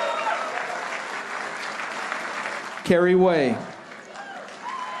 Carrie Way.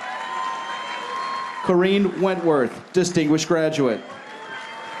 Corrine Wentworth, distinguished graduate.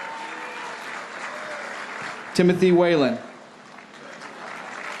 Timothy Whalen.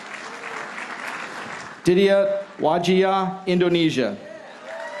 Didia Wajia, Indonesia.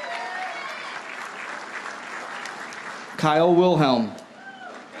 Kyle Wilhelm.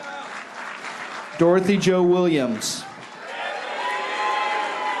 Dorothy Jo Williams.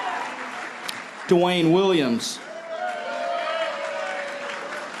 Dwayne Williams.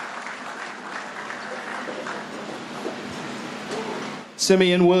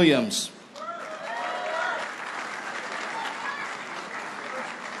 Simeon Williams.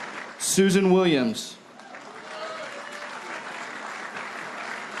 Susan Williams.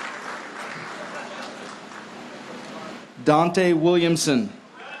 Dante Williamson.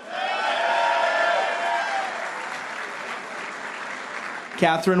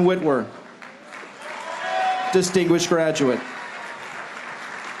 Catherine Whitwer, distinguished graduate.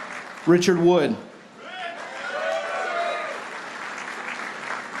 Richard Wood.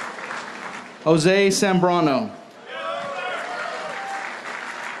 Jose Zambrano.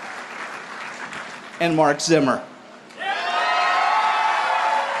 And Mark Zimmer.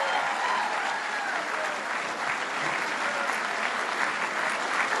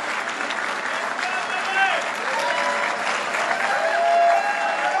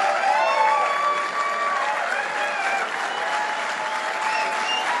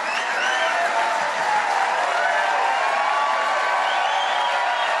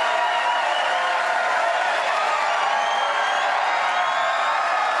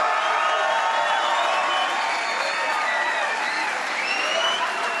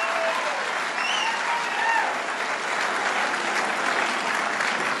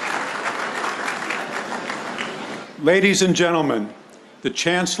 Ladies and gentlemen, the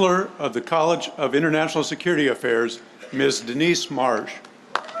Chancellor of the College of International Security Affairs, Ms. Denise Marsh.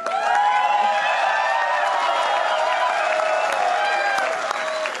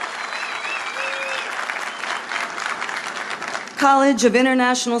 College of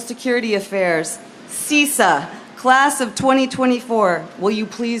International Security Affairs, CISA, Class of 2024, will you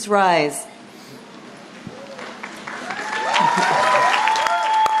please rise?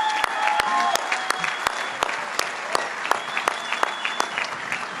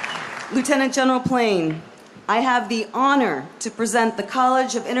 Lieutenant General Plain, I have the honor to present the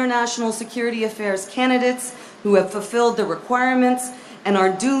College of International Security Affairs candidates who have fulfilled the requirements and are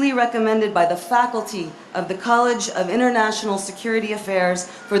duly recommended by the faculty of the College of International Security Affairs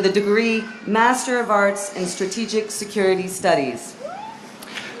for the degree Master of Arts in Strategic Security Studies.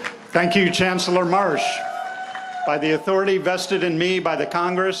 Thank you, Chancellor Marsh. By the authority vested in me by the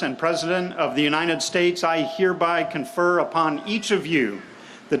Congress and President of the United States, I hereby confer upon each of you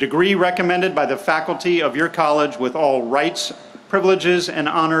the degree recommended by the faculty of your college with all rights, privileges, and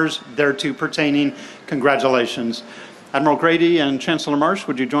honors thereto pertaining. Congratulations. Admiral Grady and Chancellor Marsh,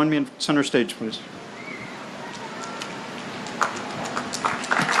 would you join me in center stage, please?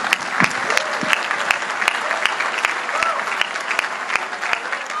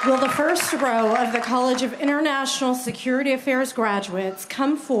 Will the first row of the College of International Security Affairs graduates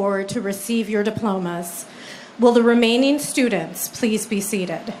come forward to receive your diplomas? Will the remaining students please be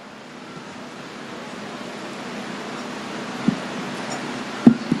seated?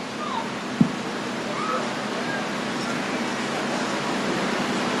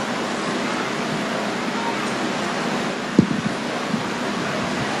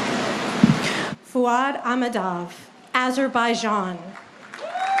 Fuad Ahmadov, Azerbaijan.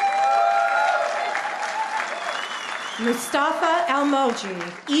 Mustafa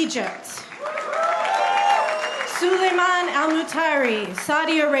Almoji, Egypt. Suleiman Al-Mutari,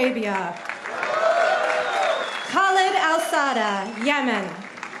 Saudi Arabia. Khalid Al-Sada, Yemen.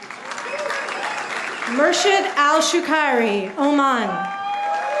 Murshid Al-Shukari, Oman.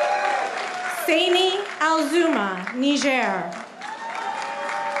 Saini Al-Zuma, Niger.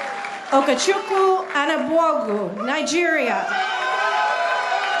 Okachukwu Anabuogu, Nigeria.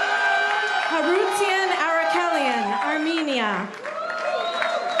 Harutian Arakelian, Armenia.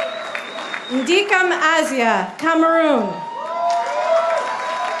 Ndikam Asia, Cameroon.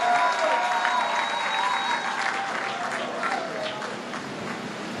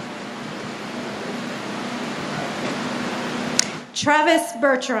 Travis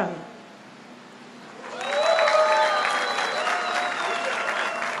Bertram.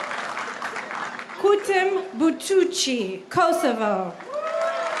 Kutim Butucci, Kosovo.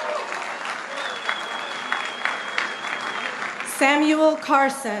 Samuel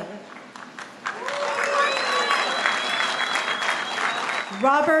Carson.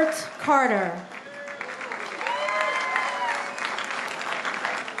 Robert Carter.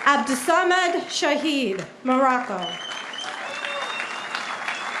 Abdusamad Shahid, Morocco.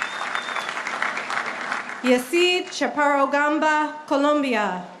 Yasid Chaparrogamba,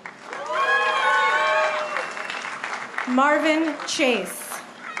 Colombia. Marvin Chase.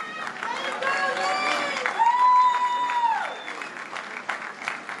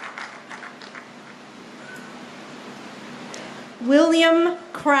 William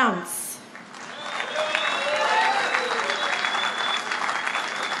Crounce.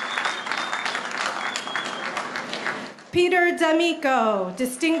 Peter D'Amico,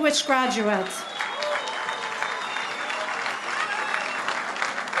 distinguished graduate.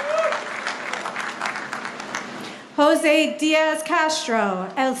 Jose Diaz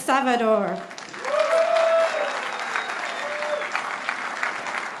Castro, El Salvador.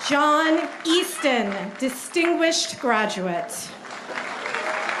 John Easton, distinguished graduate.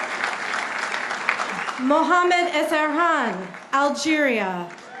 Mohamed Ezerhan, Algeria.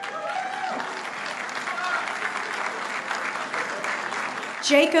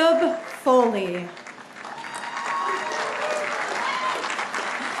 Jacob Foley.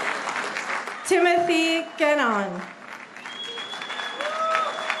 Timothy Gannon.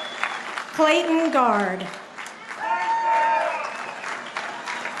 Clayton Guard.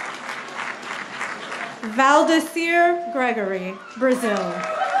 Valdecir Gregory, Brazil.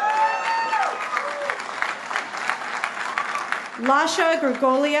 Lasha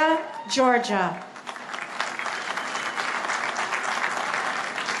Gregolia, Georgia.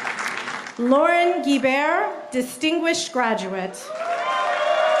 Lauren Guibert, distinguished graduate.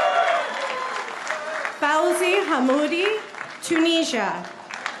 Fauzi Hamoudi, Tunisia.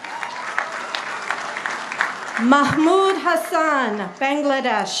 Mahmoud Hassan,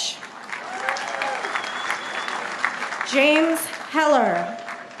 Bangladesh. James Heller.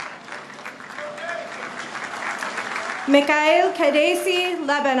 Mikhail Kadesi,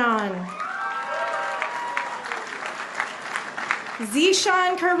 Lebanon.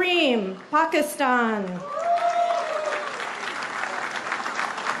 Zishan Karim, Pakistan.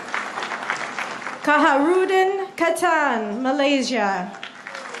 Kaharudin Katan, Malaysia.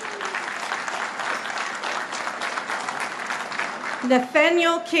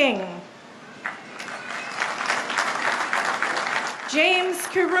 Nathaniel King. James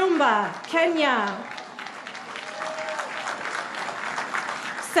Kirumba, Kenya.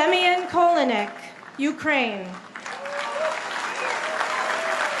 Semyon Kolinik, Ukraine.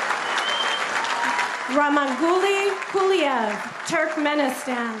 Ramanguli Kuliev,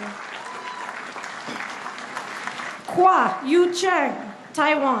 Turkmenistan. Kwa Yucheng,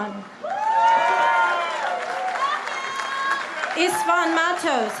 Taiwan. Isvan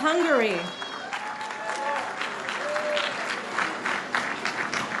Matos, Hungary.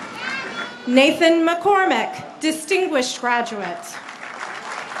 Nathan McCormick, distinguished graduate.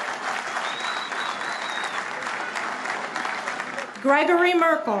 Gregory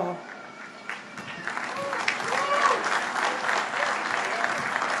Merkel.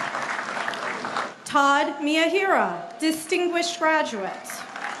 Todd Miyahira, distinguished graduate.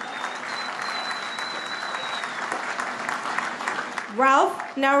 Ralph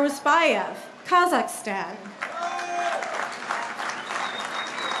Narusbayev, Kazakhstan.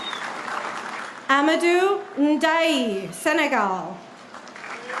 Amadou Ndai, Senegal.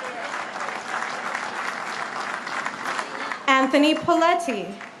 Anthony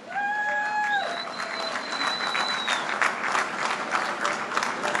Poletti.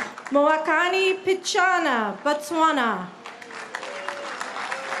 Moakani Pichana, Botswana.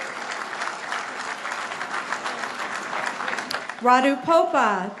 Radu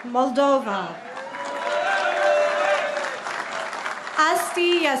Popa, Moldova.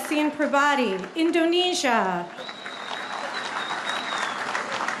 Asti Yasin Prabati, Indonesia.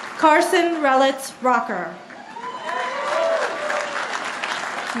 Carson Relitz Rocker.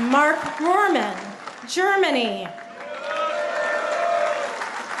 Mark Rohrman, Germany.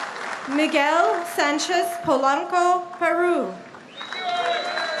 Miguel Sanchez Polanco, Peru.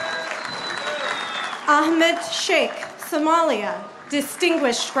 Ahmed Sheikh, Somalia,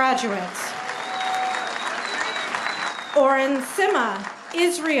 distinguished graduate. Oren Sima,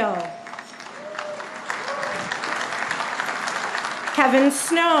 Israel. Kevin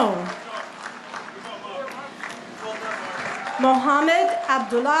Snow. Mohammed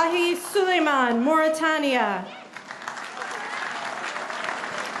Abdullahi Suleiman, Mauritania.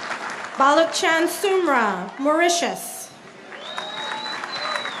 Balukchan Sumra, Mauritius.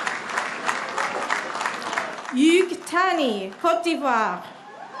 Yug Tani, Cote d'Ivoire.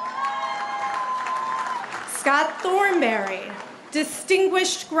 Scott Thornberry,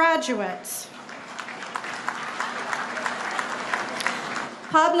 distinguished graduate.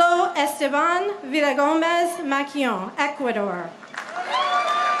 Pablo Esteban Villagomez Maquion, Ecuador.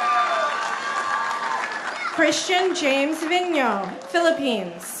 Christian James Vigno,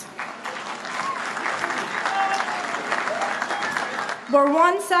 Philippines.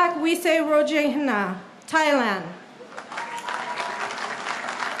 Borwansak Wise Rojehna, Thailand.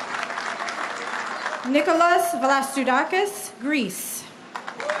 Nicholas Vlastoudakis, Greece.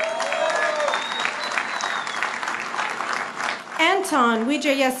 Anton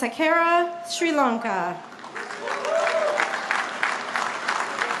Wijayasekara, Sri Lanka.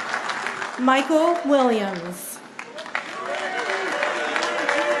 Michael Williams.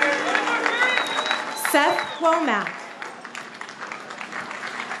 Seth Womack.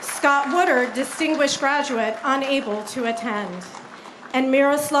 Scott Woodard, distinguished graduate, unable to attend. And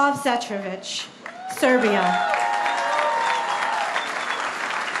Miroslav Zetrovic, Serbia.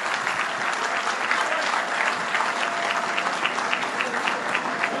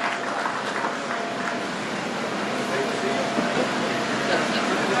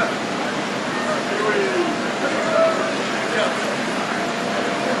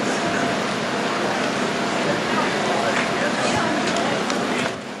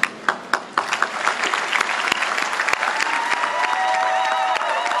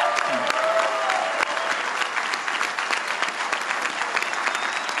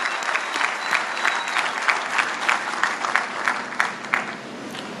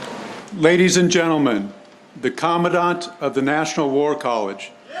 Ladies and gentlemen, the Commandant of the National War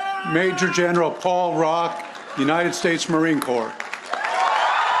College, Major General Paul Rock, United States Marine Corps.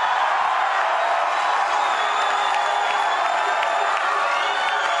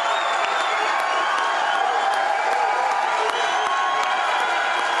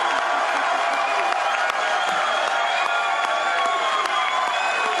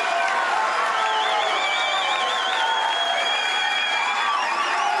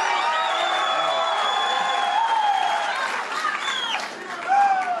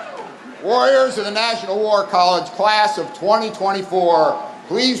 Warriors of the National War College class of 2024,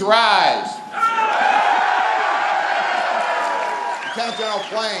 please rise. Lieutenant General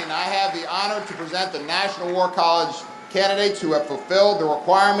Plain, I have the honor to present the National War College candidates who have fulfilled the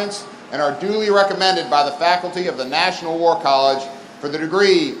requirements and are duly recommended by the faculty of the National War College for the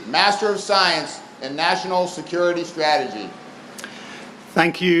degree Master of Science in National Security Strategy.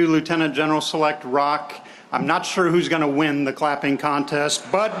 Thank you, Lieutenant General Select Rock. I'm not sure who's going to win the clapping contest,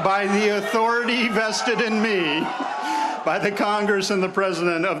 but by the authority vested in me by the Congress and the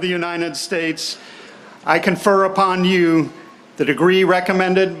President of the United States, I confer upon you the degree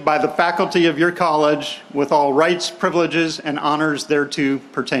recommended by the faculty of your college with all rights, privileges, and honors thereto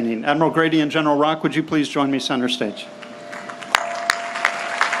pertaining. Admiral Grady and General Rock, would you please join me center stage?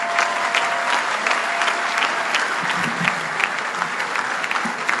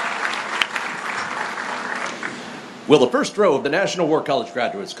 Will the first row of the National War College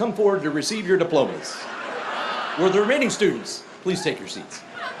graduates come forward to receive your diplomas? Will the remaining students please take your seats?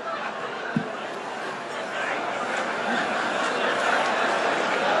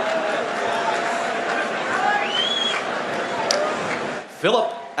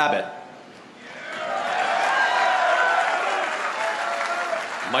 Philip Abbott.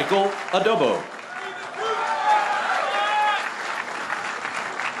 Michael Adobo.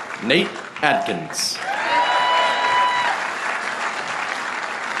 Nate Adkins.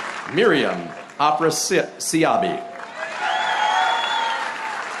 Miriam Afrasiabi.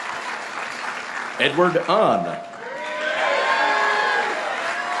 Edward Ahn.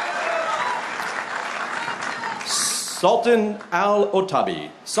 Sultan Al Otabi,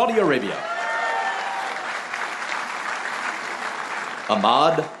 Saudi Arabia.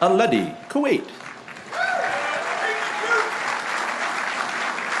 Ahmad Aledi, Kuwait.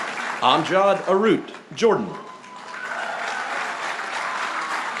 Amjad Arut, Jordan.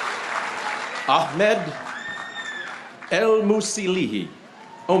 Ahmed El Musilihi,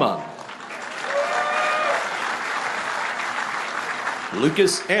 Oman.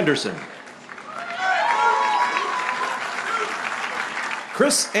 Lucas Anderson.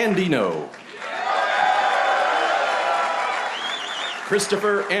 Chris Andino.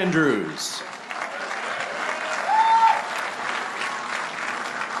 Christopher Andrews.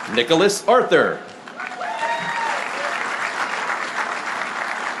 Nicholas Arthur.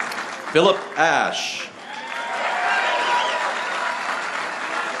 Philip Ash.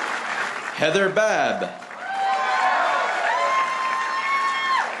 Heather Babb.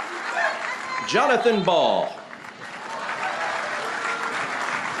 Jonathan Ball.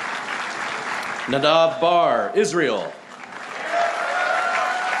 Nadav Bar, Israel.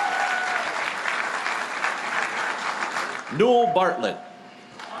 Newell Bartlett.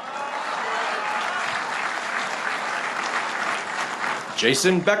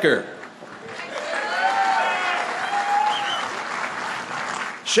 Jason Becker.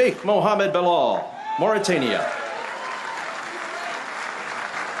 Sheikh Mohammed Bilal, Mauritania.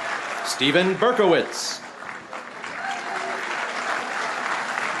 Stephen Berkowitz.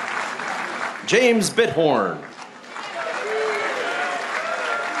 James Bithorn.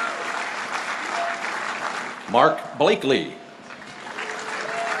 Mark Blakely.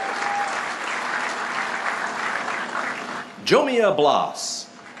 Jomia Blas.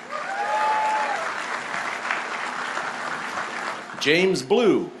 James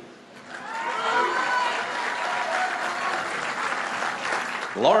Blue.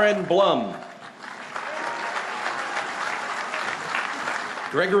 Lauren Blum.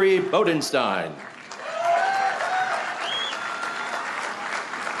 Gregory Bodenstein.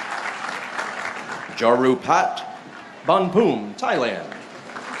 Jaru Pat, Bonpum, Thailand.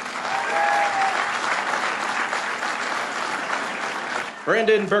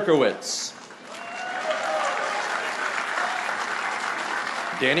 Brandon Berkowitz.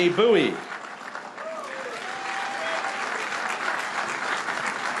 Danny Bowie.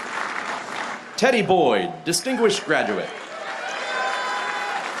 Teddy Boyd, distinguished graduate.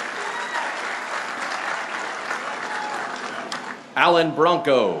 Alan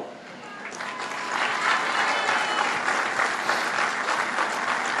Bronco.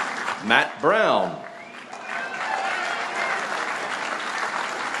 Matt Brown.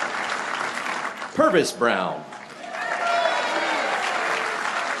 Purvis Brown.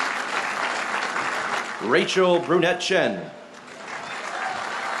 Rachel Brunette Chen.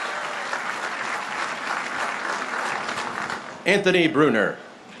 Anthony Bruner.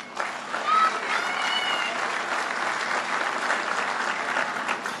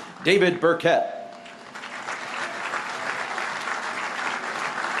 David Burkett.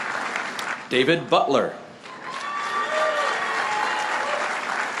 David Butler.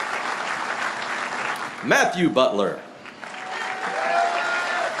 Matthew Butler.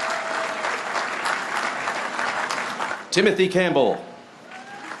 Timothy Campbell.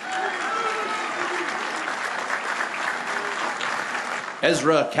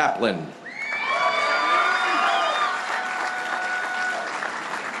 Ezra Kaplan.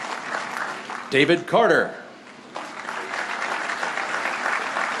 David Carter.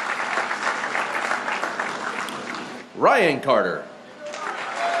 Ryan Carter.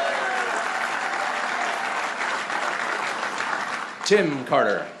 Tim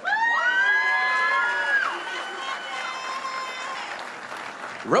Carter.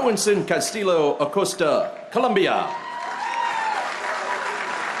 Rowanson Castillo Acosta, Colombia.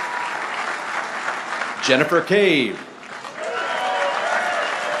 Jennifer Cave.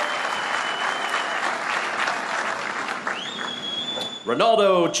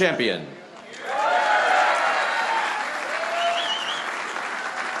 Ronaldo Champion.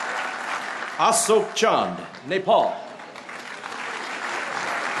 Asok Chand, Nepal.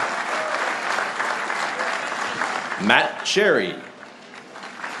 Matt Sherry.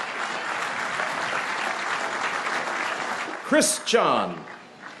 Chris Chan.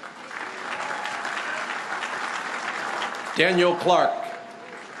 Daniel Clark.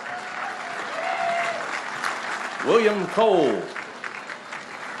 William Cole.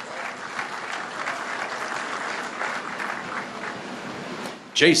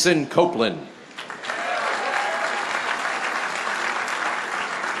 Jason Copeland.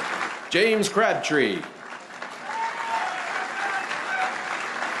 James Crabtree.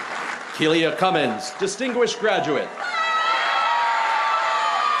 Kelia Cummins, distinguished graduate.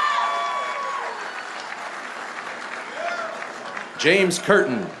 James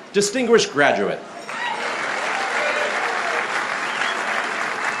Curtin, distinguished graduate.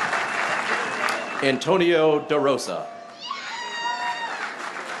 Antonio De Rosa.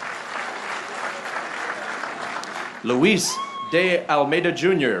 Luis de Almeida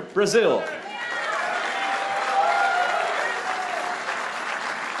Jr., Brazil.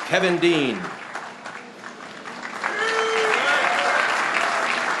 Kevin Dean.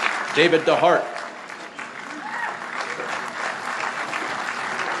 David DeHart.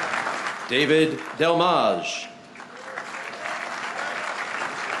 David Delmage.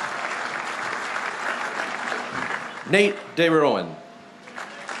 Nate DeRowan.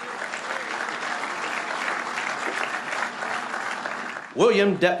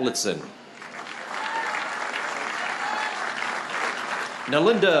 William Detlitson.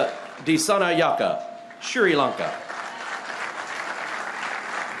 Nalinda Disanayaka, Sri Lanka.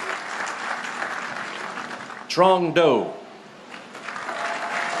 Trong Do.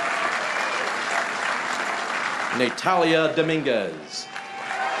 Natalia Dominguez.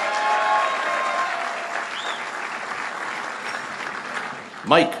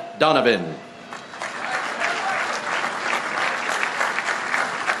 Mike Donovan.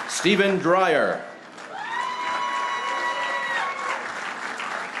 Stephen Dreyer.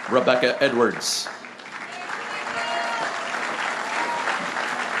 Rebecca Edwards.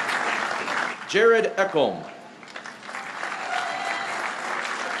 Jared Echolm.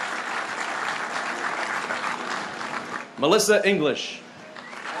 Melissa English.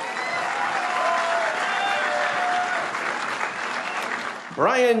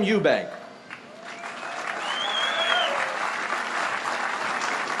 Brian Eubank.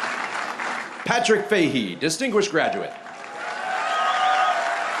 Patrick Fahey, distinguished graduate.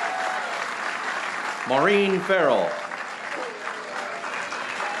 Maureen Farrell.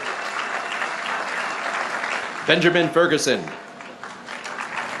 Benjamin Ferguson.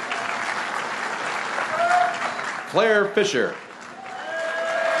 Claire Fisher.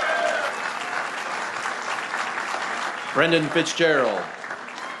 Brendan Fitzgerald.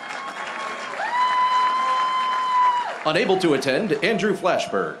 Unable to attend, Andrew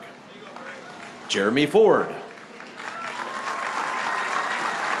Flashberg. Jeremy Ford.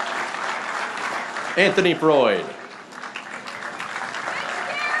 Anthony Freud.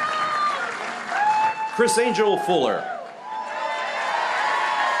 Chris Angel Fuller.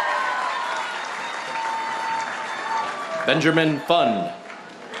 Benjamin Fund.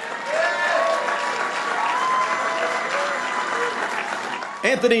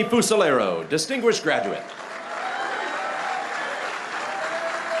 Anthony Fusilero, distinguished graduate.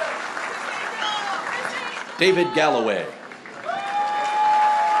 David Galloway.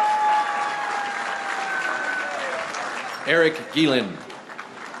 Eric Gielin.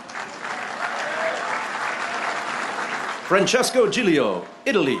 Francesco Giglio,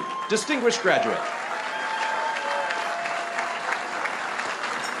 Italy, distinguished graduate.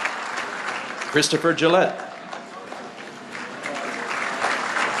 Christopher Gillette.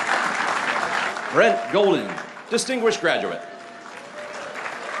 Brent Golden, distinguished graduate.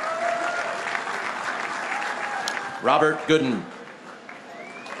 Robert Gooden.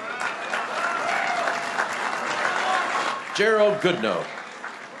 Gerald Goodnow.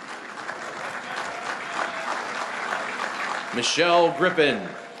 Michelle Griffin.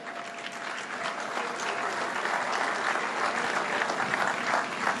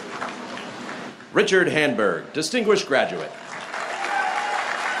 Richard Hanberg, distinguished graduate.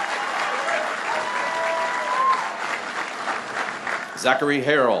 Zachary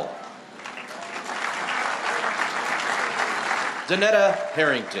Harrell. Danetta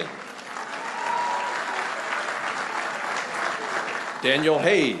Harrington. Daniel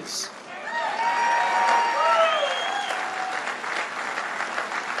Hayes.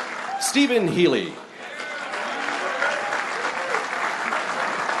 Stephen Healy.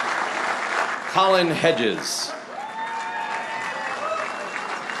 Colin Hedges.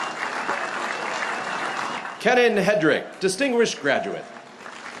 Kenan Hedrick, distinguished graduate.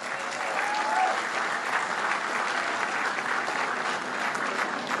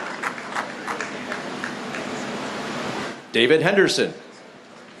 David Henderson.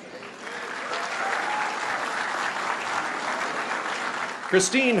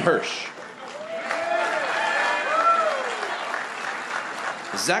 Christine Hirsch.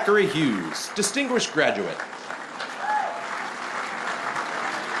 Zachary Hughes, distinguished graduate.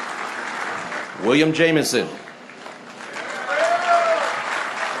 William Jameson.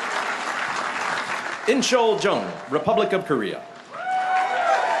 Incheol Jung, Republic of Korea.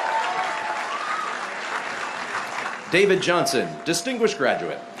 David Johnson, distinguished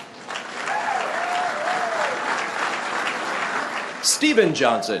graduate. Stephen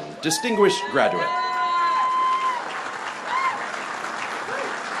Johnson, distinguished graduate.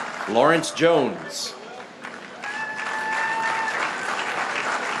 Lawrence Jones.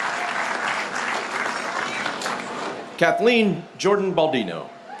 Kathleen Jordan Baldino.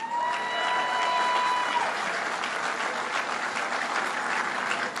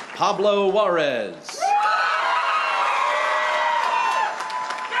 Pablo Juarez.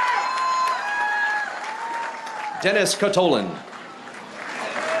 Dennis Cotolin.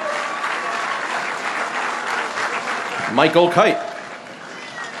 Michael Kite.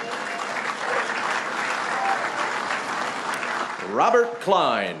 Robert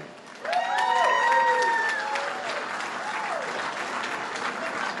Klein.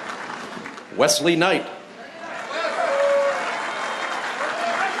 Wesley Knight.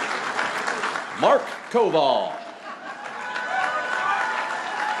 Mark Koval.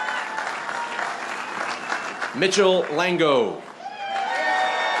 Mitchell Lango.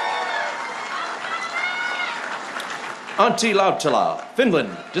 Antti Lautila,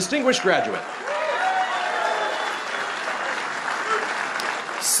 Finland, distinguished graduate.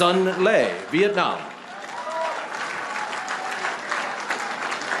 Sun Le, Vietnam.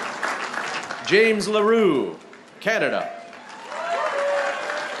 James LaRue, Canada.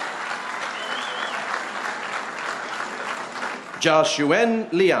 Jia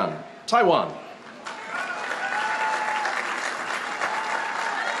Xuen Lian, Taiwan.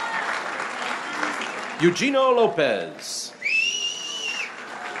 Eugenio Lopez.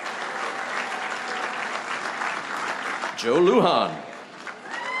 Joe Lujan.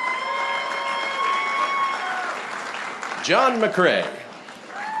 John McCrae.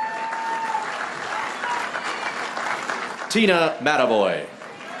 Tina Mattavoy.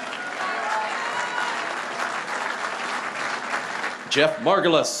 Jeff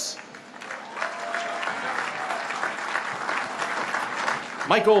Margulis.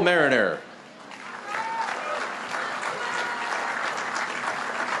 Michael Mariner.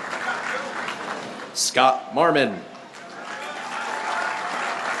 Scott Marmon.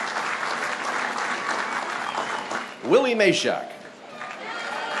 Willie Mashak.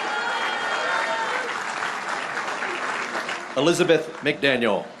 Elizabeth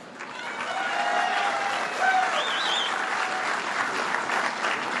McDaniel.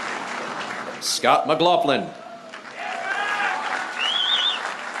 Scott McLaughlin.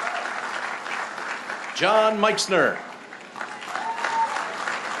 John Meixner.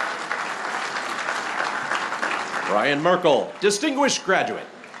 Brian Merkel, distinguished graduate.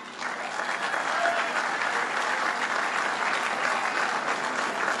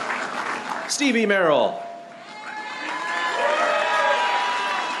 Stevie Merrill.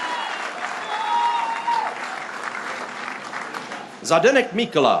 Zdenek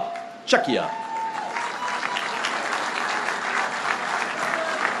Mikola, Czechia.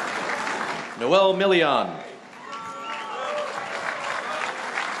 Noel Milian.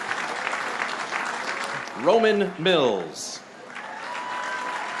 Roman Mills.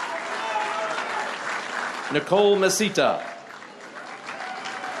 Nicole Mesita.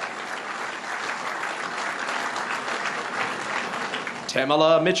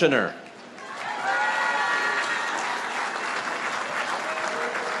 Tamala Michener.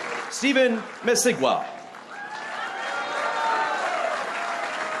 Stephen Mesigwa.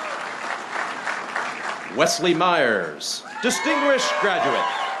 Wesley Myers, distinguished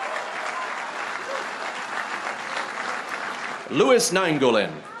graduate. Louis Nainggolan,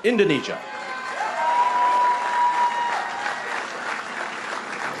 Indonesia.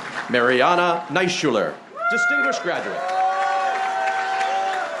 Mariana Neischuler, distinguished graduate.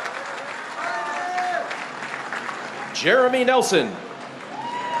 Jeremy Nelson.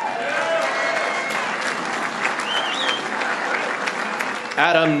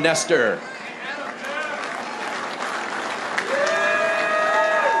 Adam Nestor.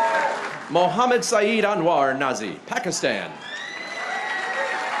 Mohammed Saeed Anwar Nazi, Pakistan.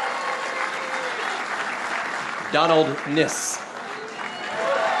 Donald Niss.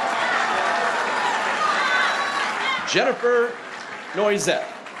 Jennifer Noizet.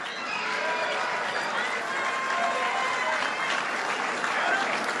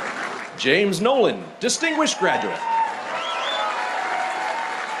 James Nolan, distinguished graduate.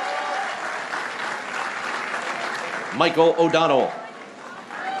 Michael O'Donnell.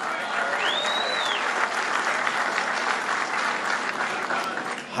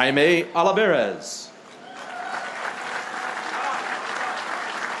 Jaime Alavarez.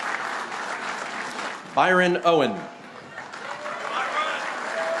 Byron Owen.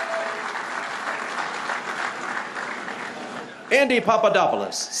 Andy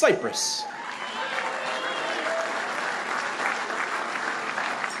Papadopoulos, Cyprus.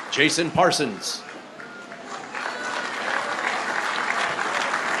 Jason Parsons.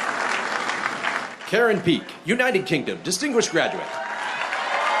 Karen Peak, United Kingdom, distinguished graduate.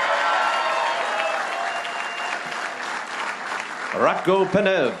 Ratko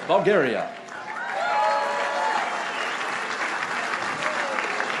Penev, Bulgaria.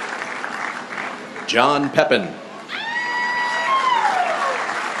 John Pepin.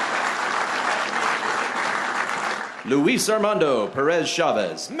 Luis Armando Perez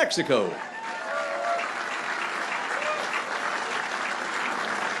Chavez, Mexico.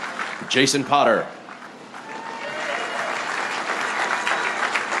 Jason Potter.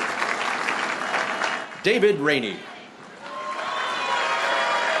 David Rainey.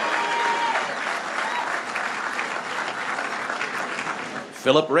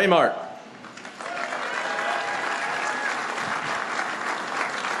 Philip Raymart.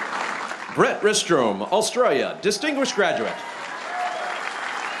 Brett Ristrom, Australia, distinguished graduate.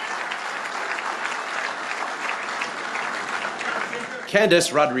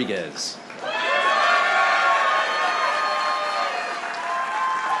 Candice Rodriguez.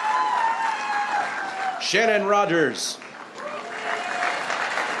 Shannon Rogers.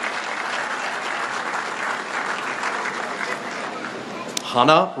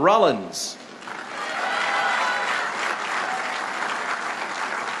 Hannah Rollins.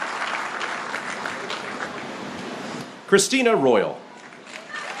 Christina Royal.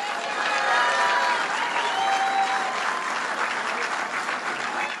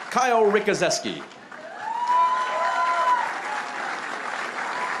 Kyle Rikazeski.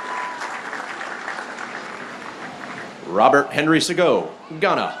 Robert Henry Segot,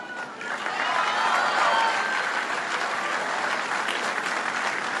 Ghana.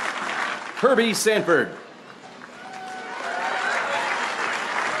 Kirby Sanford.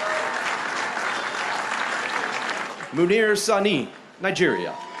 Munir Sani,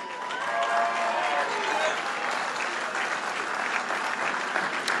 Nigeria.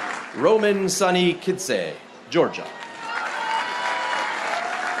 Roman Sani Kidse, Georgia.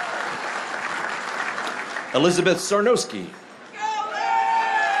 Elizabeth Sarnowski.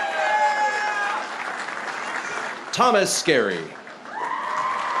 Thomas Scary.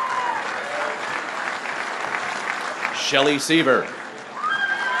 Shelley Seaver.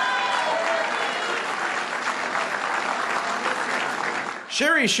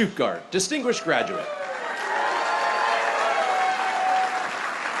 Sherry Shukart, distinguished graduate.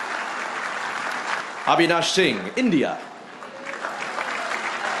 Abhinash Singh, India.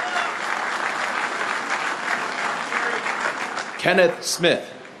 Kenneth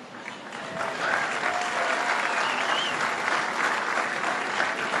Smith.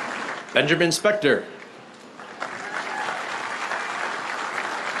 Benjamin Spector.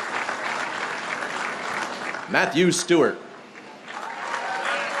 Matthew Stewart.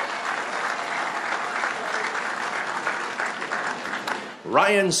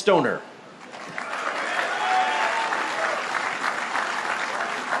 Ryan Stoner.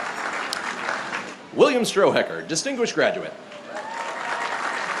 William Strohecker, distinguished graduate.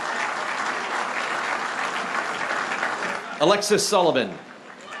 Alexis Sullivan.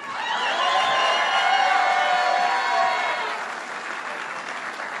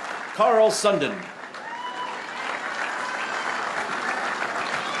 Carl Sundin.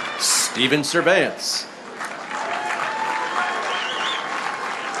 Stephen Servance.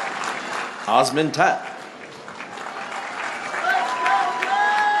 Osmond Tapp.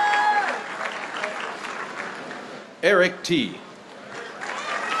 Eric T.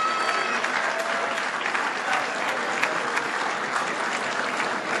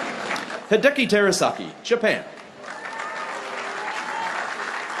 Hideki Terasaki, Japan.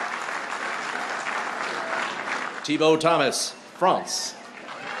 Thibaut Thomas, France.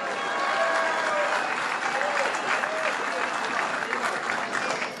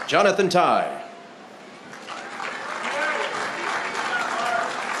 Jonathan Tai.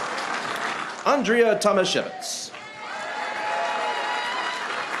 Andrea Tomaszewicz.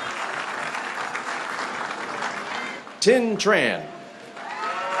 Tin Tran.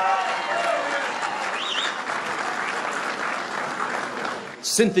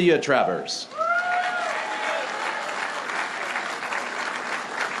 Cynthia Travers.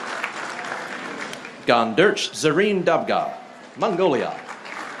 Ganderch Zareen Dabga, Mongolia.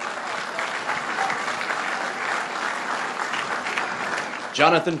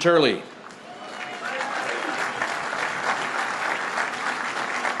 Jonathan Turley.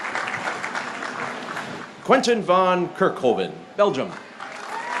 Quentin van Kerkhoven, Belgium.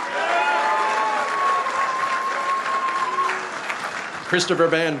 Christopher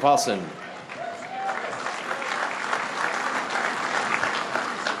Van Vossen.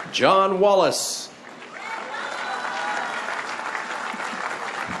 John Wallace.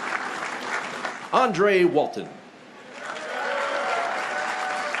 Andre Walton.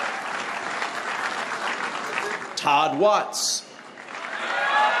 Todd Watts.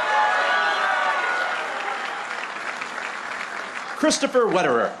 Christopher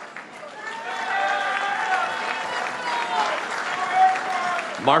Wetterer.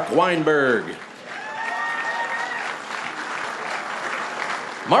 Mark Weinberg.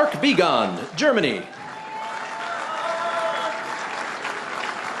 Mark Begon, Germany.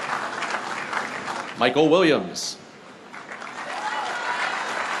 Michael Williams.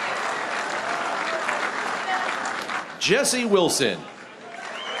 Jesse Wilson.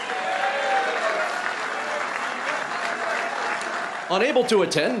 Unable to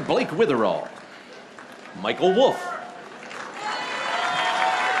attend, Blake Witherall. Michael Wolf.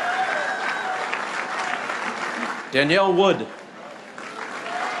 Danielle Wood.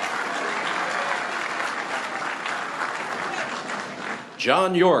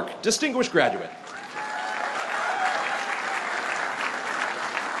 John York, distinguished graduate.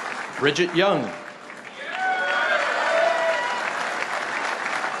 Bridget Young.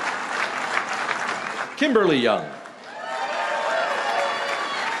 Kimberly Young.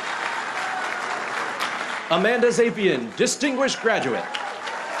 Amanda Zapian, distinguished graduate.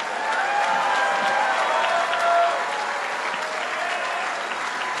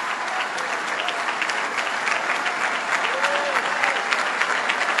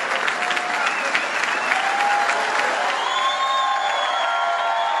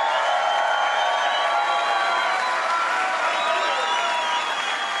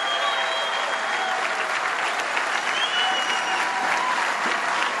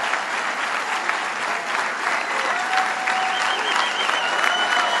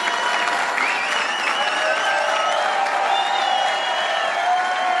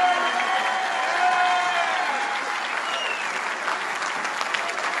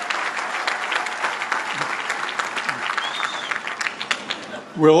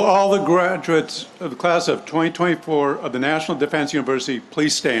 Will all the graduates of the class of 2024 of the National Defense University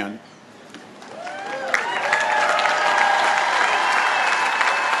please stand?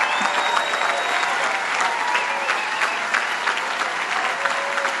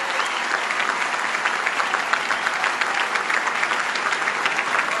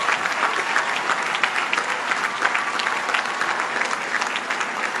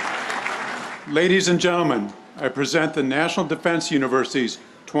 Ladies and gentlemen, I present the National Defense University's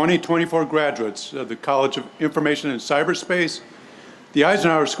 2024 graduates of the College of Information and Cyberspace, the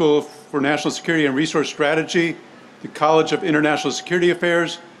Eisenhower School for National Security and Resource Strategy, the College of International Security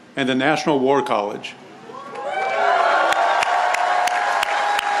Affairs, and the National War College.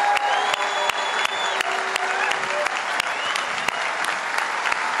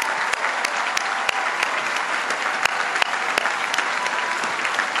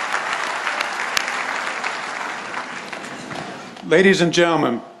 Ladies and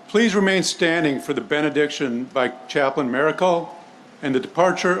gentlemen, please remain standing for the benediction by Chaplain Miracle and the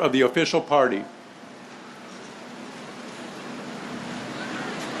departure of the official party.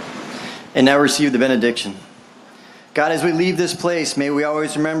 And now receive the benediction. God, as we leave this place, may we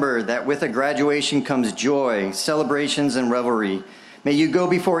always remember that with a graduation comes joy, celebrations, and revelry. May you go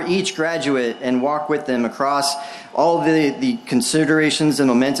before each graduate and walk with them across all the considerations and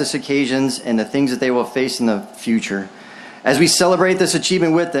momentous occasions and the things that they will face in the future. As we celebrate this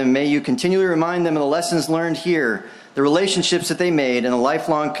achievement with them, may you continually remind them of the lessons learned here, the relationships that they made, and the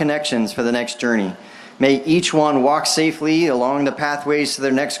lifelong connections for the next journey. May each one walk safely along the pathways to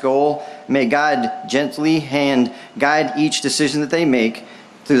their next goal. May God gently guide each decision that they make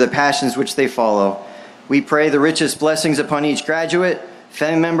through the passions which they follow. We pray the richest blessings upon each graduate,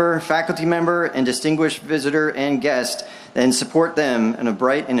 family member, faculty member, and distinguished visitor and guest, and support them in a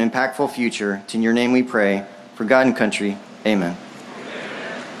bright and impactful future. In your name we pray. For God and country, amen.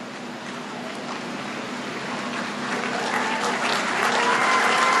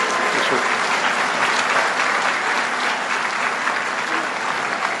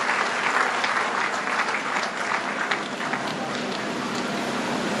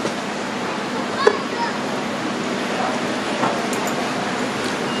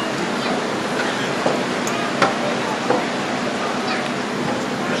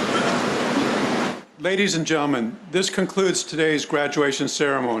 Ladies and gentlemen, this concludes today's graduation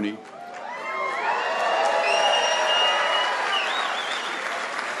ceremony.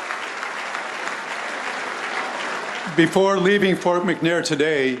 Before leaving Fort McNair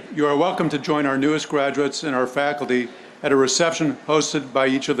today, you are welcome to join our newest graduates and our faculty at a reception hosted by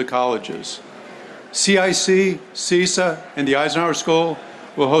each of the colleges. CIC, CISA, and the Eisenhower School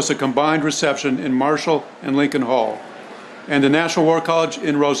will host a combined reception in Marshall and Lincoln Hall, and the National War College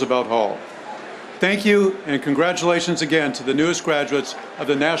in Roosevelt Hall. Thank you, and congratulations again to the newest graduates of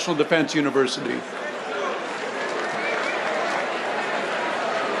the National Defense University.